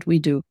that's what we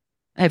do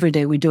every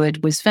day. We do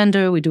it with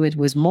Fender. We do it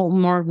with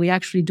more. We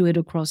actually do it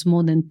across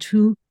more than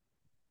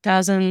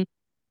 2,000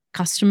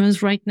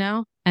 customers right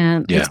now.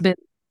 And It's been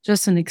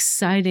just an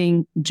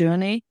exciting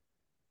journey.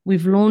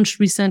 We've launched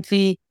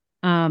recently,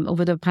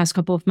 over the past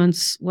couple of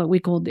months, what we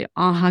call the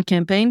AHA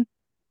campaign.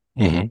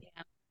 Mm-hmm.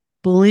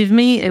 Believe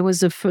me, it was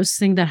the first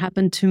thing that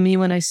happened to me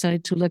when I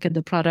started to look at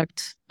the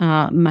product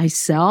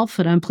myself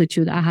at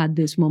Amplitude. I had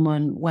this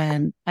moment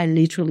when I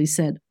literally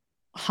said,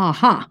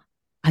 I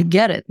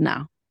get it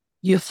now.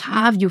 You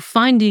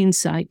find the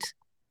insight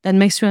that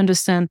makes you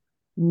understand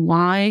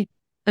why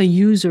a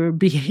user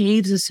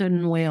behaves a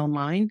certain way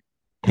online.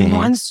 Mm-hmm.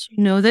 Once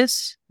you know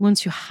this,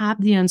 once you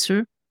have the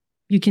answer,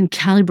 you can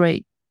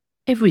calibrate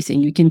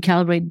everything. You can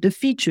calibrate the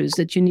features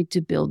that you need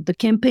to build, the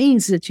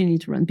campaigns that you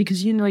need to run,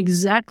 because you know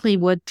exactly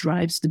what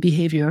drives the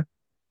behavior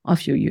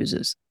of your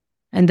users.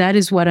 And that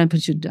is what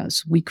Amplitude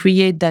does. We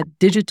create that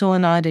digital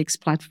analytics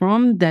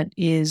platform that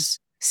is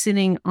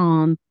sitting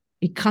on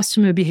a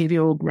customer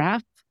behavioral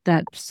graph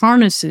that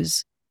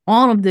harnesses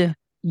all of the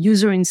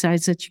user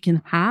insights that you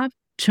can have,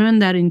 turn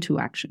that into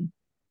action.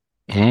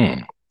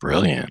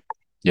 Brilliant.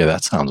 Yeah,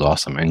 that sounds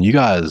awesome. And you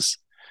guys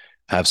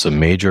have some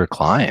major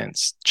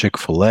clients: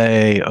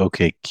 Chick-fil-A,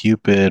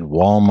 OkCupid,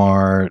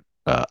 Walmart,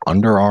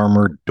 Under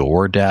Armour,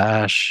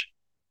 DoorDash.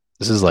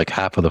 This is like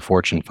half of the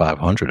Fortune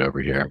 500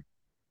 over here.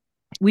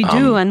 We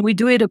do, and we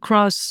do it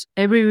across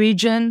every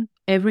region,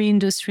 every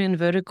industry and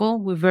vertical.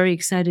 We're very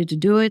excited to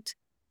do it.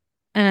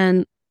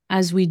 And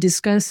as we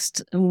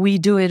discussed, we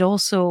do it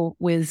also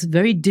with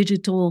very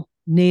digital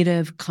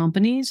native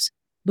companies,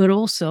 but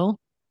also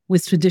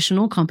with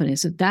traditional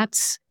companies. So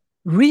that's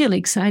really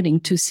exciting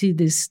to see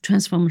this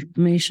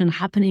transformation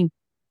happening,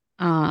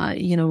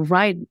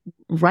 right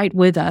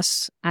with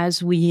us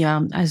as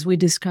we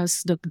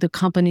discuss the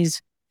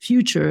company's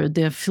future,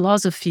 their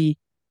philosophy,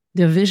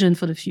 their vision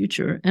for the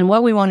future. And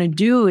what we want to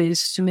do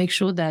is to make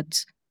sure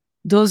that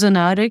those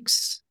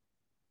analytics,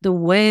 the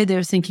way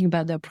they're thinking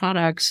about their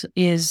products,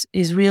 is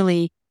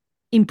really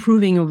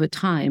improving over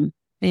time.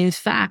 And in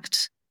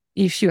fact,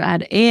 if you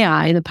add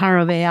AI, the power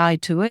of AI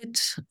to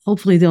it,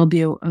 hopefully there'll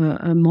be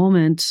a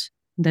moment,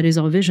 that is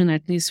our vision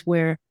at least,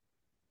 where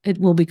it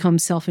will become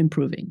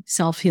self-improving,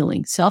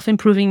 self-healing,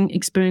 self-improving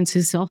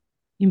experiences,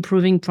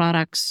 self-improving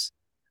products,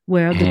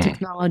 where the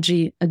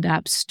technology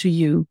adapts to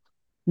you,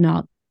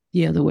 not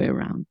the other way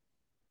around.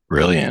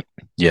 Brilliant.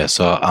 Yeah.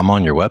 So I'm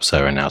on your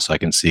website right now, so I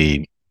can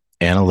see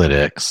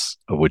analytics,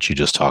 of which you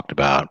just talked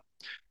about,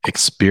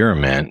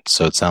 experiment.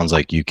 So it sounds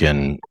like you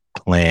can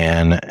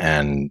plan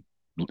and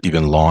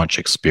even launch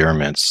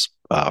experiments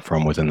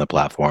from within the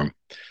platform,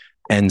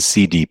 and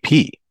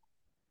CDP.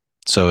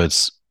 So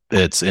it's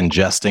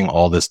ingesting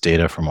all this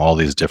data from all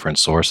these different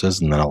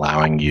sources and then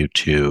allowing you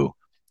to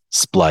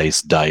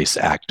splice, dice,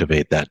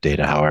 activate that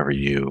data however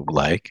you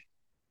like.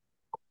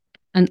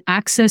 And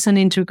access and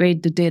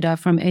integrate the data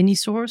from any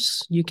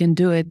source. You can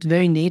do it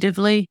very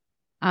natively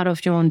out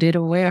of your own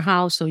data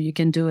warehouse, or you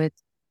can do it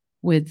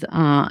with,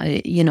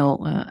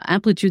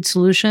 Amplitude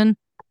solution.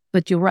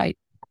 But you're right.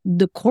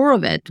 The core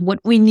of it, what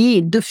we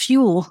need, the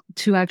fuel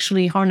to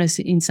actually harness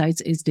the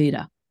insights, is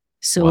data.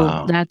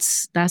 So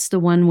that's the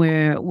one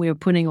where we're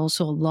putting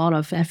also a lot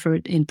of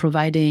effort in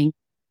providing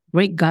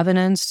great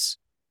governance,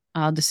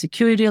 the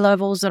security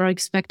levels that are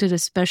expected,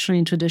 especially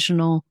in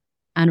traditional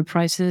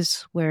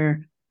enterprises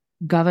where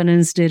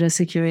governance, data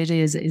security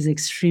is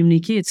extremely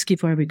key. It's key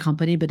for every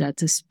company, but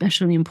that's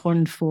especially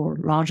important for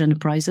large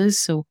enterprises.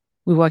 So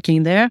we're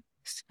working there.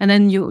 And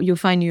then you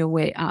find your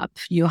way up.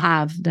 You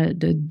have the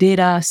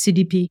data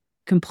CDP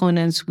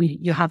components.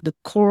 You have the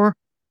core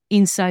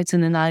insights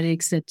and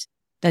analytics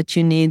that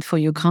you need for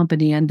your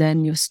company. And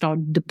then you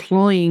start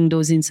deploying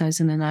those insights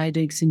and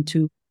analytics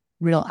into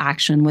real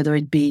action, whether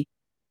it be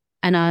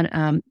and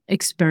on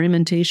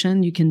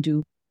experimentation. You can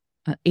do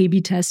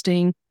A/B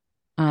testing.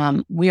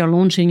 We are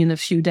launching in a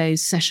few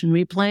days session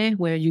replay,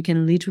 where you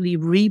can literally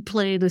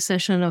replay the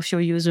session of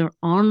your user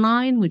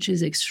online, which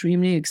is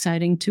extremely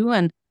exciting too.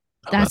 And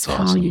that's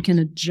how awesome. you can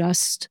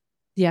adjust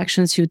the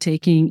actions you're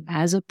taking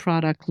as a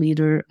product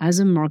leader, as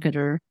a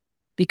marketer,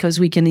 because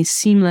we can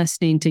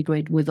seamlessly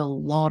integrate with a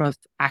lot of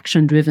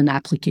action-driven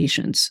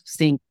applications.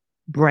 Think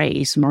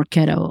Braze,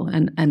 Marketo,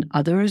 and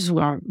others who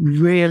are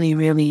really,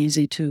 really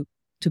easy to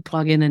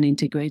plug in and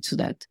integrate, so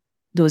that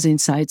those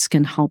insights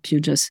can help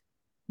you just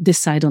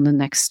decide on the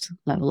next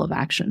level of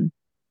action.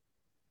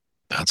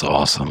 That's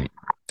awesome.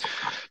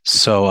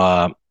 So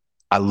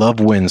I love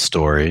win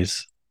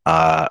stories.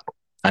 I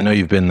know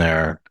you've been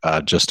there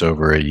just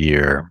over a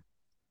year,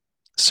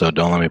 so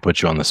don't let me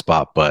put you on the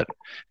spot, but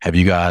have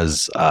you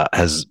guys,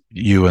 has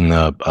you and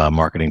the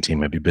marketing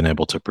team, have you been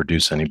able to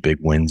produce any big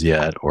wins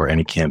yet, or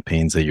any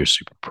campaigns that you're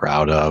super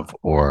proud of,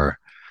 or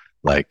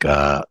like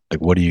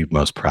what are you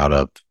most proud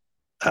of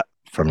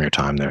from your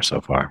time there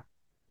so far?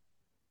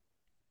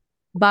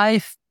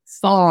 By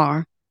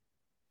far,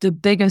 the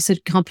biggest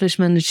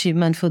accomplishment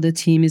achievement for the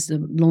team is the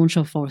launch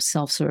of our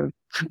self-serve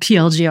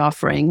PLG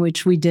offering,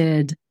 which we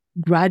did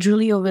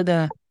gradually over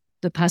the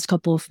past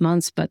couple of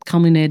months, but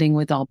culminating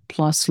with our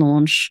Plus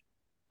launch.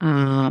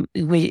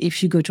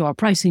 If you go to our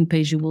pricing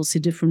page, you will see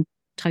different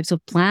types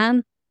of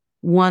plan.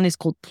 One is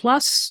called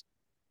Plus.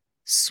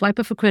 Swipe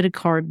of a credit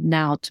card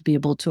now to be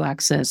able to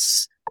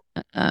access,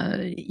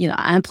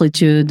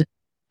 Amplitude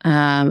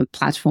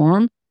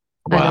platform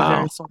at a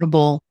very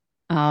affordable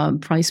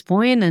price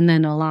point, and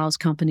then allows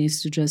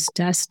companies to just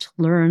test,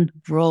 learn,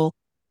 grow,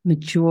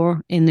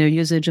 mature in their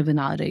usage of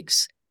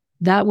analytics.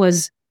 That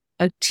was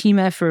a team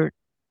effort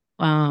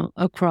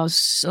across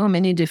so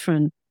many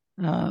different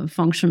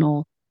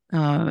functional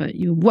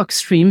work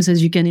streams,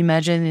 as you can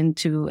imagine,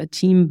 into a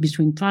team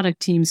between product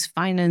teams,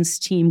 finance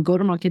team,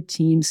 go-to-market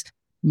teams,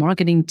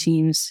 marketing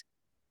teams.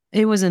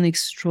 It was an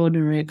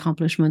extraordinary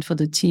accomplishment for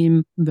the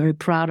team. I'm very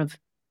proud of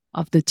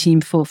the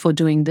team for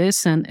doing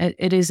this. And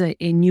it is a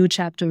new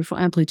chapter for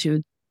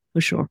Amplitude,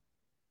 for sure.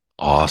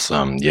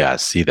 Awesome. Yeah, I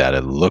see that.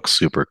 It looks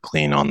super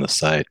clean on the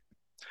site.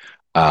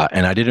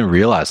 And I didn't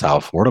realize how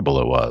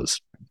affordable it was.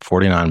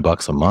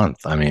 $49 a month.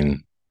 I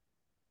mean,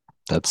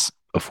 that's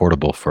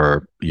affordable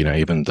for,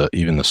 even the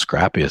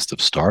scrappiest of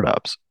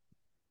startups.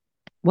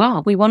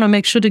 Well, we want to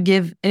make sure to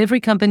give every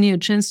company a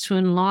chance to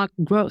unlock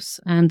growth,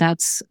 and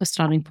that's a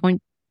starting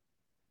point.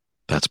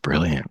 That's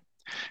brilliant.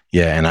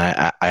 Yeah, and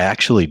I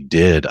actually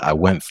did. I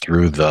went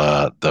through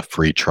the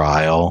free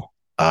trial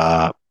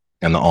and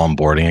the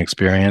onboarding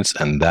experience,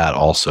 and that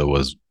also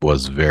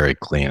was very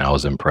clean. I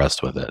was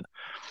impressed with it.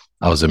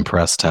 I was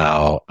impressed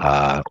how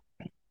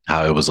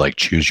it was like,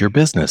 choose your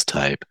business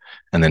type,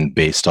 and then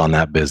based on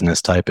that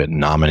business type, it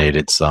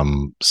nominated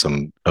some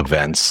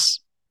events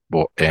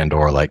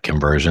or like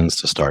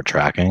conversions to start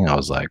tracking. I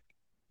was like,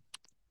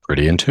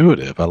 pretty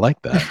intuitive. I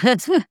like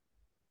that.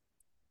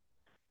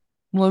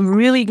 Well, I'm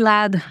really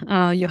glad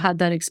you had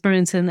that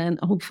experience, and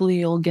hopefully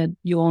you'll get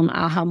your own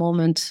aha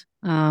moment,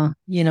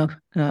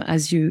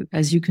 as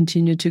you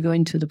continue to go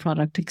into the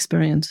product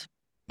experience.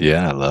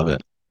 Yeah, I love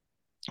it.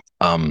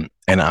 And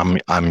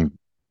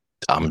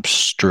I'm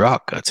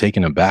struck,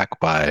 taken aback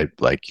by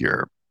like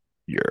your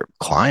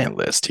client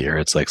list here.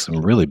 It's like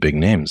some really big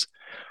names.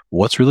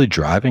 What's really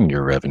driving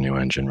your revenue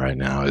engine right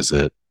now? Is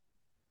it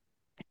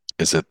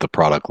the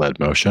product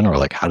led motion, or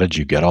like how did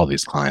you get all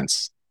these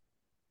clients?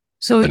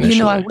 So,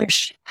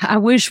 I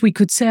wish we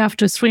could say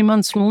after 3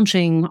 months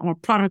launching our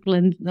product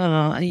led,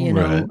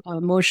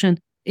 motion,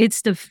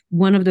 it's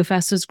one of the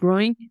fastest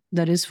growing.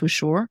 That is for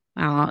sure.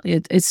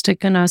 It's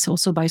taken us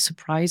also by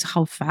surprise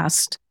how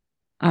fast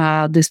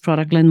this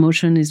product led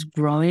motion is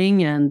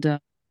growing, and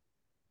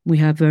we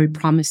have very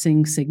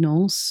promising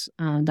signals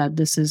that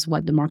this is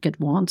what the market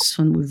wants,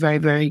 and we're very,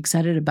 very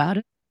excited about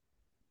it.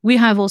 We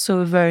have also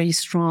a very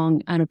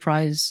strong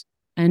enterprise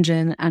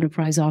engine,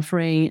 enterprise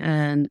offering,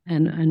 and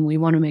we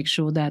want to make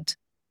sure that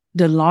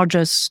the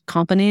largest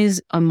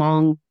companies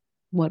among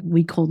what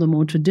we call the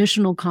more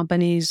traditional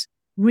companies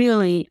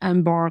really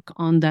embark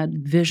on that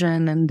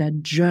vision and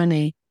that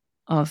journey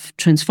of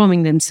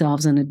transforming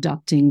themselves and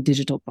adopting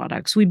digital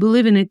products. We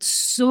believe in it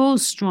so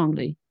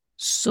strongly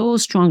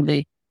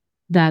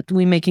that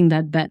we're making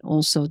that bet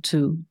also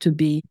to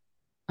be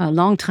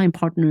longtime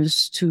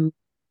partners to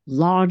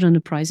large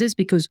enterprises,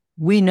 because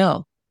we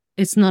know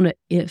it's not an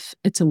if,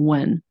 it's a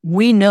when.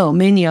 We know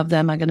many of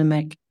them are going to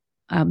make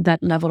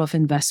that level of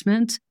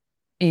investment,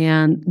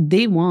 and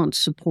they want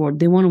support.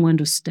 They want to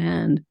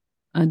understand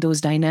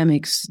those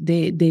dynamics.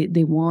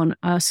 They want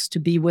us to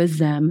be with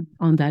them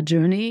on that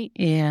journey,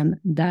 and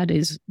that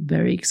is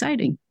very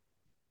exciting.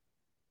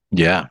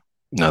 Yeah,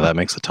 no, that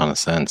makes a ton of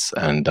sense,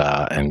 and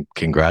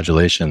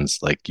congratulations!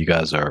 Like, you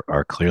guys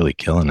are clearly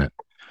killing it.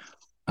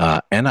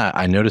 And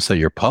I noticed that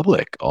you're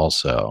public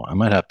also. I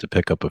might have to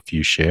pick up a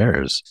few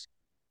shares.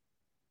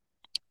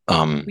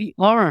 We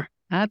are,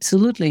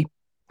 absolutely.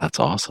 That's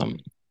awesome.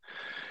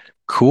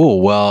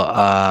 Cool.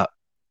 Well,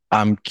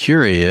 I'm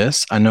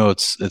curious. I know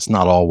it's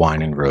not all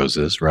wine and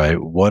roses,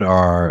 right? What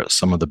are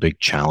some of the big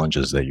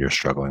challenges that you're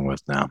struggling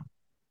with now?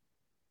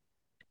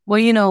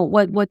 Well,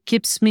 what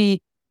keeps me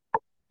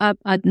up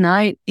at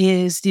night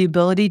is the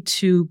ability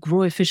to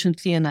grow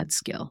efficiently and at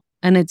scale.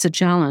 And it's a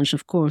challenge,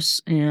 of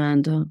course.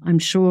 And I'm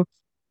sure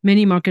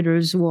many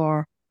marketers who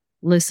are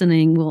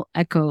listening will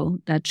echo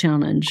that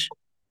challenge.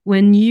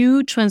 When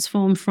you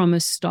transform from a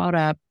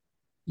startup,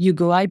 you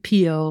go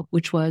IPO,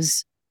 which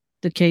was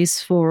the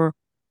case for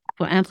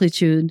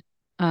Amplitude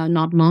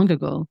not long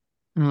ago,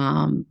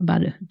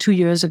 about 2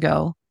 years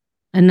ago.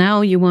 And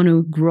now you want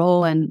to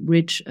grow and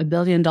reach $1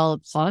 billion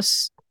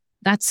plus.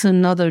 That's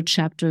another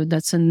chapter.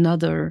 That's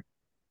another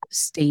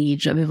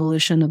stage of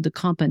evolution of the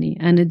company.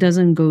 And it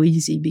doesn't go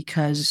easy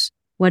because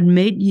what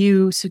made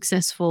you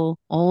successful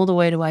all the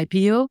way to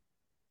IPO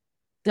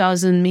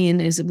doesn't mean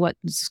is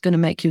what's going to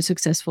make you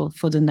successful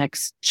for the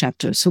next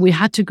chapter. So we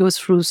had to go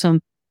through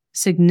some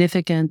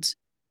significant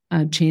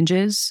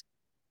changes.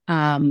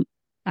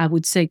 I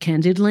would say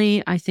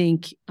candidly, I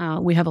think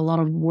we have a lot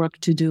of work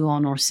to do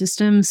on our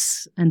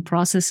systems and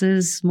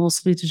processes,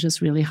 mostly to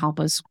just really help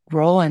us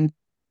grow and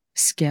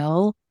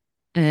scale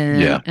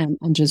Yeah.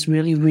 and just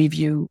really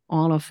review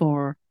all of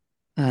our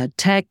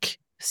tech,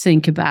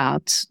 think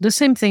about the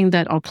same thing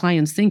that our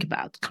clients think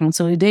about: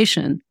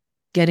 consolidation,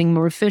 getting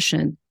more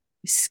efficient,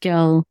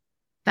 scale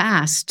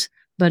fast,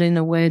 but in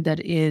a way that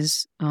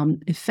is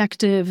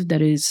effective,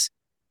 that is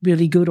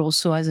really good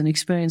also as an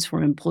experience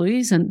for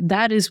employees. And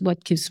that is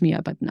what keeps me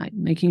up at night,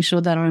 making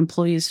sure that our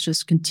employees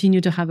just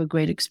continue to have a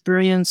great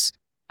experience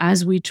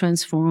as we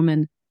transform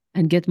and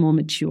get more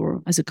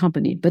mature as a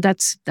company. But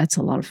that's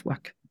a lot of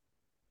work.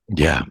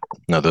 Yeah.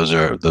 No, those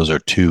are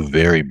two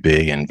very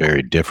big and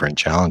very different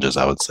challenges,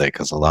 I would say,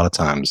 because a lot of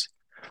times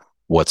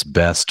what's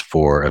best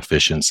for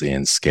efficiency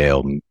and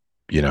scale,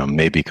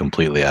 may be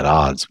completely at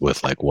odds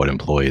with like what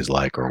employees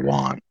like or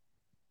want.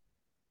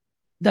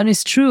 That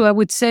is true. I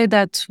would say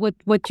that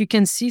what you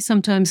can see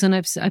sometimes, and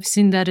I've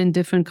seen that in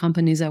different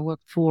companies I work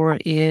for,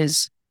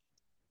 is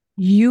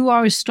you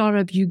are a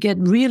startup, you get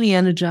really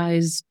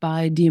energized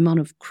by the amount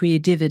of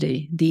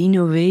creativity, the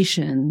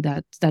innovation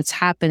that's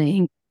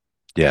happening.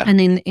 Yeah. And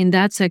in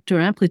that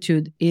sector,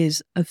 Amplitude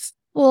is a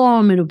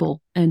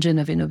formidable engine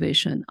of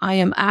innovation. I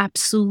am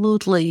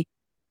absolutely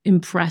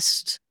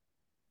impressed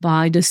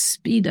by the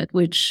speed at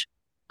which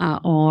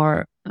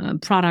our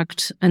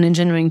product and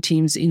engineering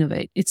teams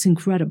innovate. It's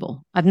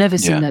incredible. I've never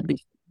seen that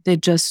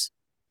before.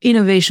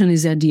 Innovation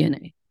is their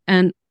DNA.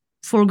 And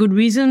for good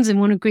reasons, they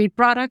want to create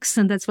products,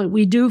 and that's what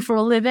we do for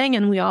a living.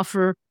 And we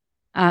offer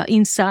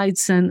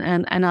insights and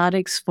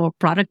analytics for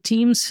product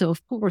teams. So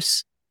of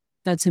course,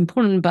 that's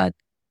important, but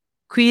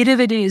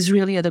creativity is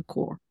really at the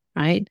core,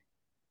 right?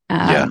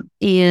 And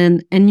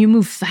you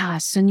move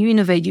fast and you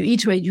innovate, you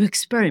iterate, you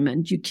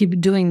experiment, you keep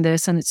doing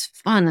this, and it's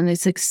fun and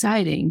it's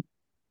exciting.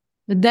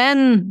 But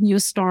then you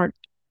start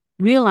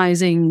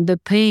realizing the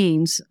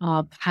pains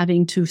of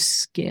having to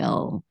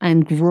scale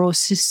and grow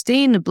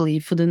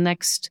sustainably for the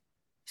next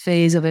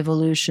phase of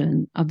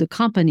evolution of the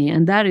company.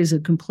 And that is a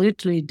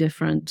completely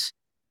different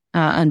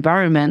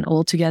environment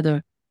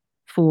altogether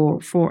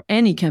for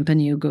any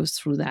company who goes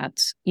through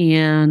that.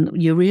 And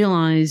you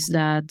realize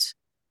that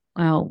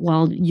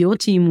while your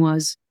team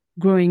was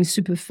growing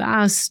super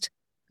fast,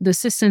 the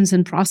systems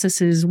and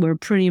processes were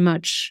pretty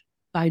much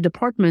by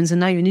departments, and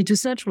now you need to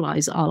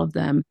centralize all of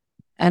them.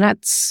 And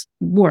that's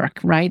work,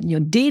 right? Your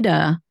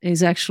data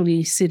is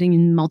actually sitting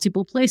in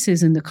multiple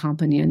places in the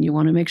company, and you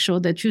want to make sure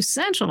that you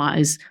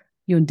centralize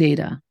your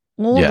data.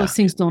 All those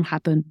things don't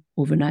happen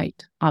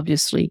overnight,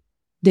 obviously.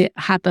 They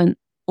happen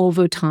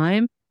over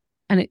time,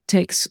 and it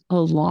takes a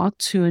lot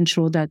to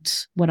ensure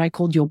that what I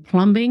call your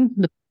plumbing,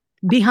 the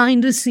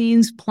behind the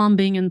scenes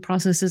plumbing and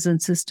processes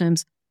and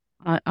systems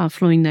are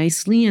flowing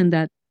nicely, and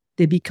that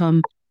they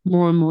become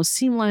more and more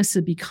seamless.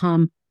 They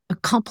become a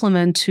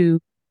complement to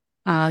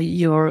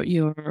your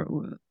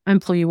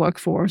employee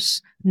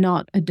workforce,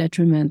 not a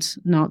detriment,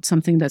 not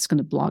something that's going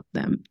to block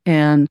them.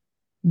 And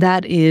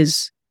that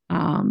is,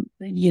 I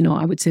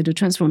would say the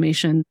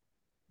transformation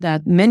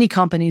that many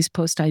companies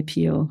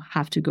post-IPO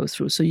have to go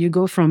through. So you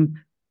go from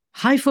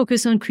high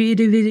focus on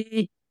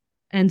creativity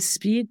and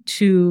speed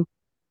to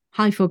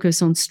high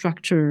focus on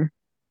structure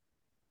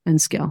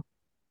and scale.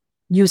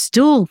 You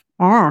still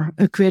are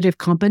a creative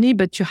company,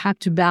 but you have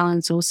to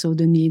balance also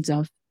the needs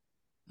of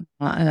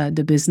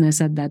the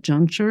business at that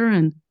juncture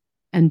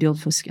and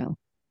build for scale.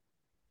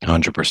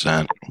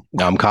 100%.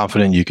 I'm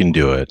confident you can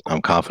do it.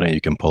 I'm confident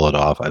you can pull it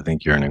off. I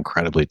think you're an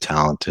incredibly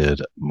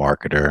talented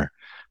marketer.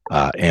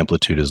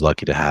 Amplitude is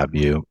lucky to have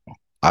you.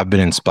 I've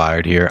been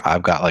inspired here.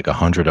 I've got like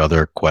 100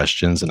 other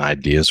questions and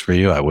ideas for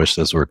you. I wish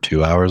this were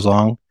 2 hours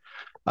long,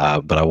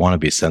 but I want to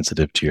be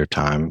sensitive to your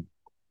time.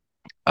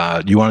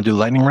 You want to do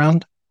lightning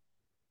round?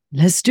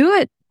 Let's do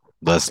it.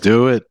 Let's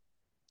do it.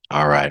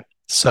 All right.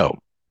 So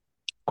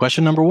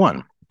question number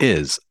 1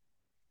 is,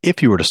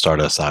 if you were to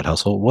start a side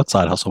hustle, what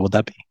side hustle would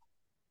that be?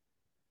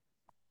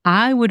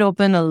 I would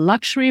open a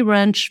luxury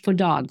ranch for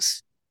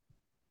dogs.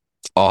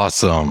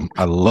 Awesome.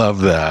 I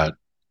love that.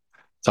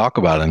 Talk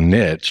about a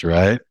niche,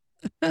 right?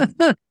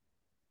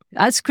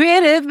 That's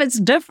creative. It's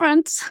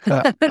different.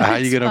 How are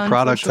you going to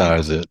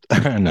productize it?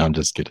 No, I'm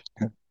just kidding.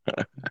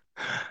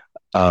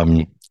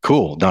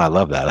 Cool. No, I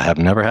love that. I have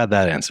never had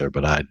that answer,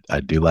 but I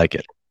do like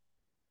it.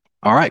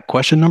 All right.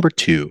 Question number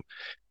 2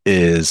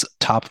 is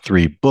top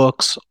 3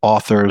 books,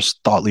 authors,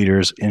 thought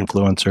leaders,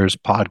 influencers,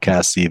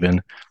 podcasts,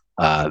 even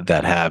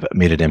that have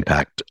made an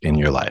impact in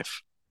your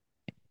life.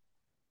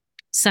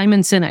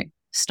 Simon Sinek,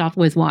 Start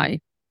With Why.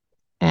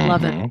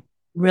 Love it.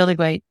 Really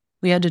great.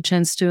 We had a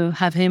chance to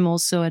have him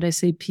also at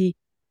SAP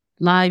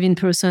live in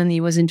person.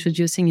 He was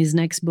introducing his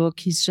next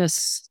book. He's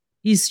just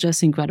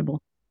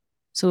incredible.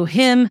 So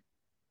him,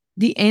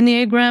 The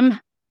Enneagram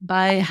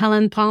by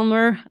Helen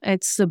Palmer.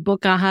 It's a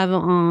book I have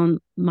on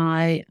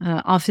my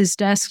office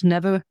desk,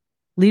 never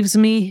leaves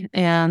me.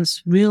 And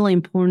it's really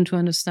important to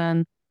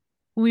understand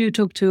who you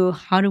talk to,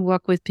 how to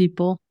work with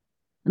people.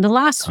 And the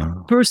last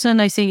person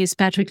I think is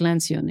Patrick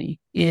Lencioni,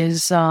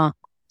 is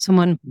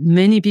someone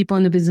many people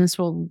in the business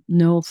will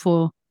know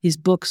for his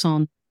books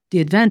on the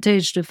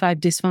advantage, the 5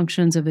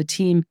 dysfunctions of a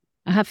team.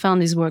 I have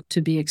found his work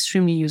to be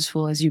extremely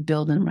useful as you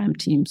build and ramp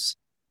teams.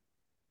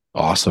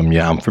 Awesome.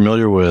 Yeah, I'm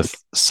familiar with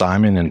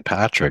Simon and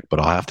Patrick, but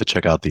I'll have to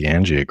check out the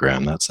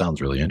Enneagram. That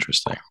sounds really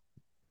interesting.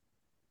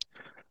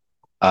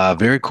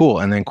 Very cool.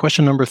 And then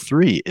question number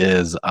 3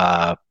 is,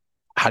 how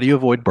do you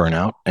avoid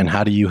burnout, and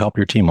how do you help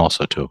your team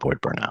also to avoid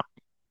burnout?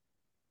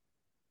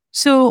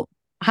 So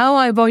how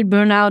I avoid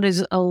burnout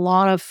is a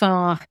lot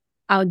of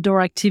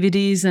outdoor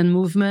activities and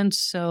movement.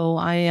 So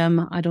I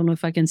don't know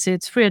if I can say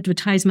it's free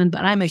advertisement,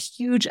 but I'm a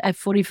huge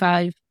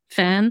F45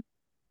 fan.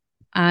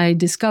 I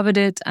discovered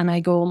it and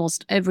I go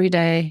almost every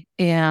day,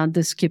 and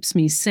this keeps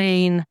me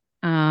sane.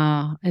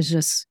 It's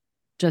just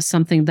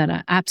something that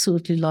I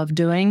absolutely love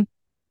doing.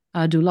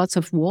 I do lots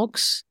of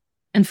walks.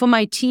 And for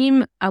my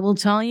team, I will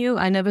tell you,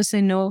 I never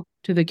say no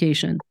to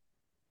vacation,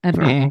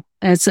 ever. Mm-hmm.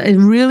 It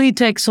really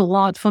takes a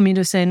lot for me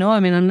to say no. I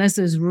mean, unless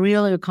there's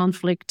really a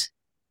conflict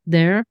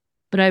there.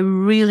 But I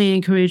really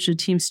encourage the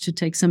teams to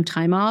take some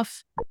time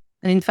off.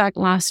 And in fact,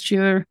 last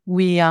year,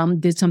 we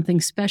did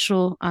something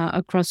special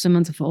across the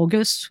month of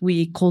August.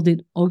 We called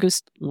it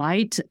August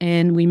Light,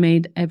 and we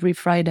made every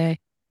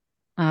Friday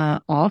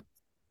off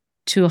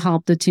to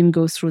help the team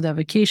go through their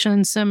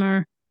vacation,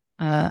 summer,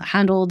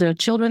 handle their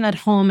children at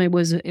home. It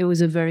was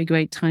a very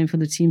great time for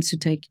the teams to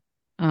take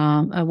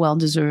a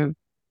well-deserved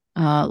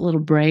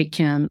little break.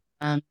 And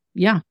I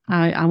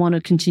want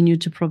to continue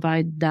to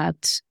provide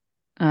that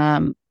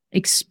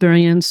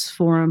experience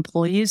for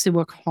employees. They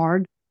work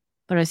hard,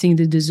 but I think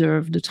they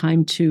deserve the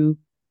time to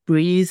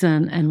breathe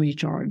and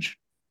recharge.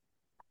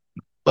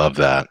 Love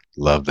that.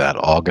 Love that.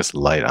 August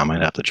Light. I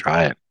might have to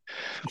try it.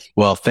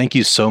 Well, thank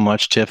you so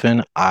much,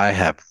 Tifenn. I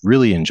have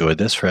really enjoyed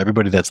this. For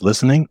everybody that's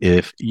listening,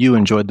 if you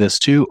enjoyed this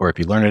too, or if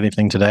you learned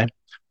anything today,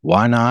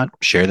 why not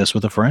share this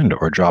with a friend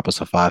or drop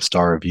us a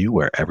 5-star review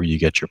wherever you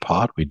get your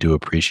pod? We do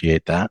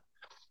appreciate that.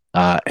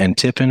 And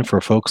Tifenn,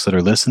 for folks that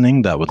are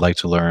listening that would like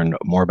to learn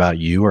more about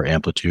you or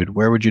Amplitude,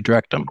 where would you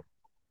direct them?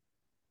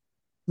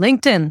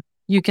 LinkedIn.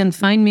 You can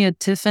find me at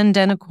Tifenn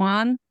Dano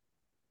Kwan,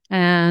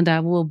 and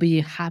I will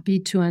be happy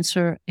to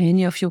answer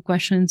any of your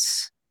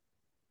questions.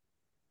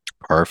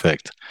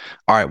 Perfect.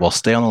 All right. Well,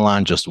 stay on the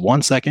line just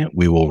 1 second.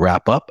 We will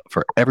wrap up.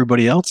 For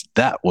everybody else,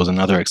 that was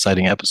another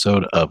exciting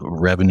episode of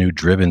Revenue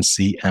Driven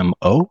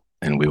CMO,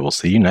 and we will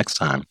see you next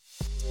time.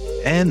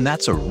 And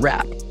that's a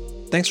wrap.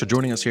 Thanks for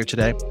joining us here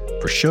today.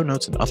 For show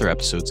notes and other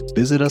episodes,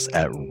 visit us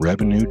at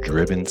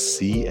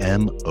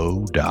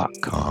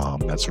revenuedrivencmo.com.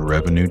 That's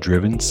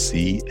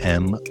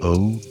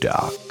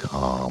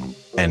revenuedrivencmo.com.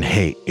 And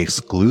hey,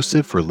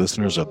 exclusive for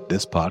listeners of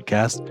this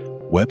podcast,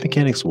 Web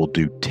Mechanics will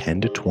do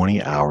 10 to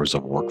 20 hours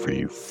of work for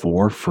you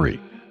for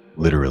free.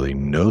 Literally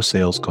no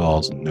sales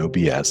calls, no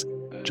BS.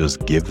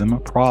 Just give them a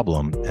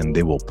problem and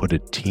they will put a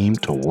team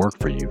to work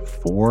for you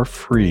for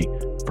free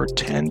for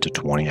 10 to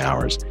 20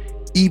 hours.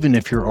 Even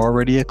if you're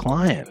already a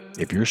client,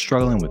 if you're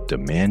struggling with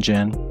demand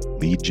gen,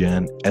 lead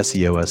gen,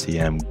 SEO,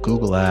 SEM,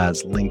 Google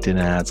ads, LinkedIn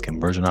ads,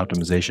 conversion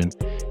optimization,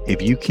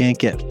 if you can't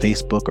get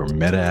Facebook or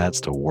Meta ads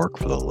to work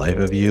for the life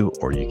of you,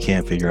 or you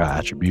can't figure out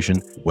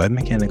attribution, Web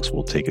Mechanics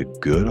will take a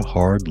good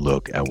hard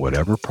look at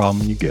whatever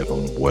problem you give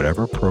them,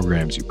 whatever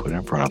programs you put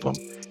in front of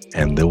them,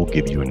 and they will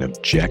give you an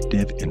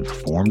objective,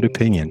 informed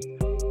opinion,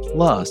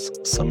 plus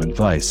some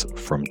advice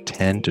from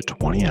 10 to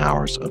 20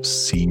 hours of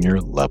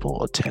senior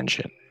level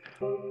attention.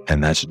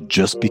 And that's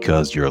just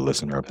because you're a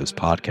listener of this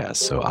podcast.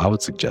 So I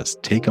would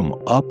suggest take them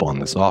up on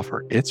this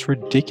offer. It's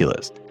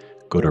ridiculous.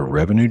 Go to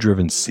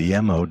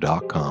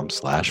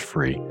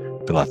revenuedrivencmo.com/free,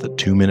 fill out the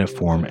 2-minute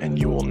form, and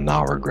you will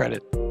not regret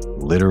it.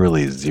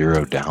 Literally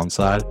zero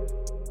downside,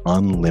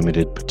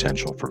 unlimited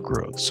potential for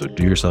growth. So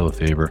do yourself a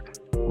favor,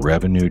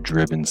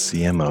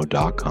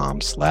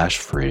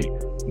 revenuedrivencmo.com/free,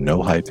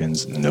 no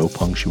hyphens, no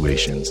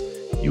punctuations.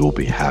 You will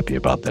be happy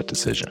about that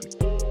decision.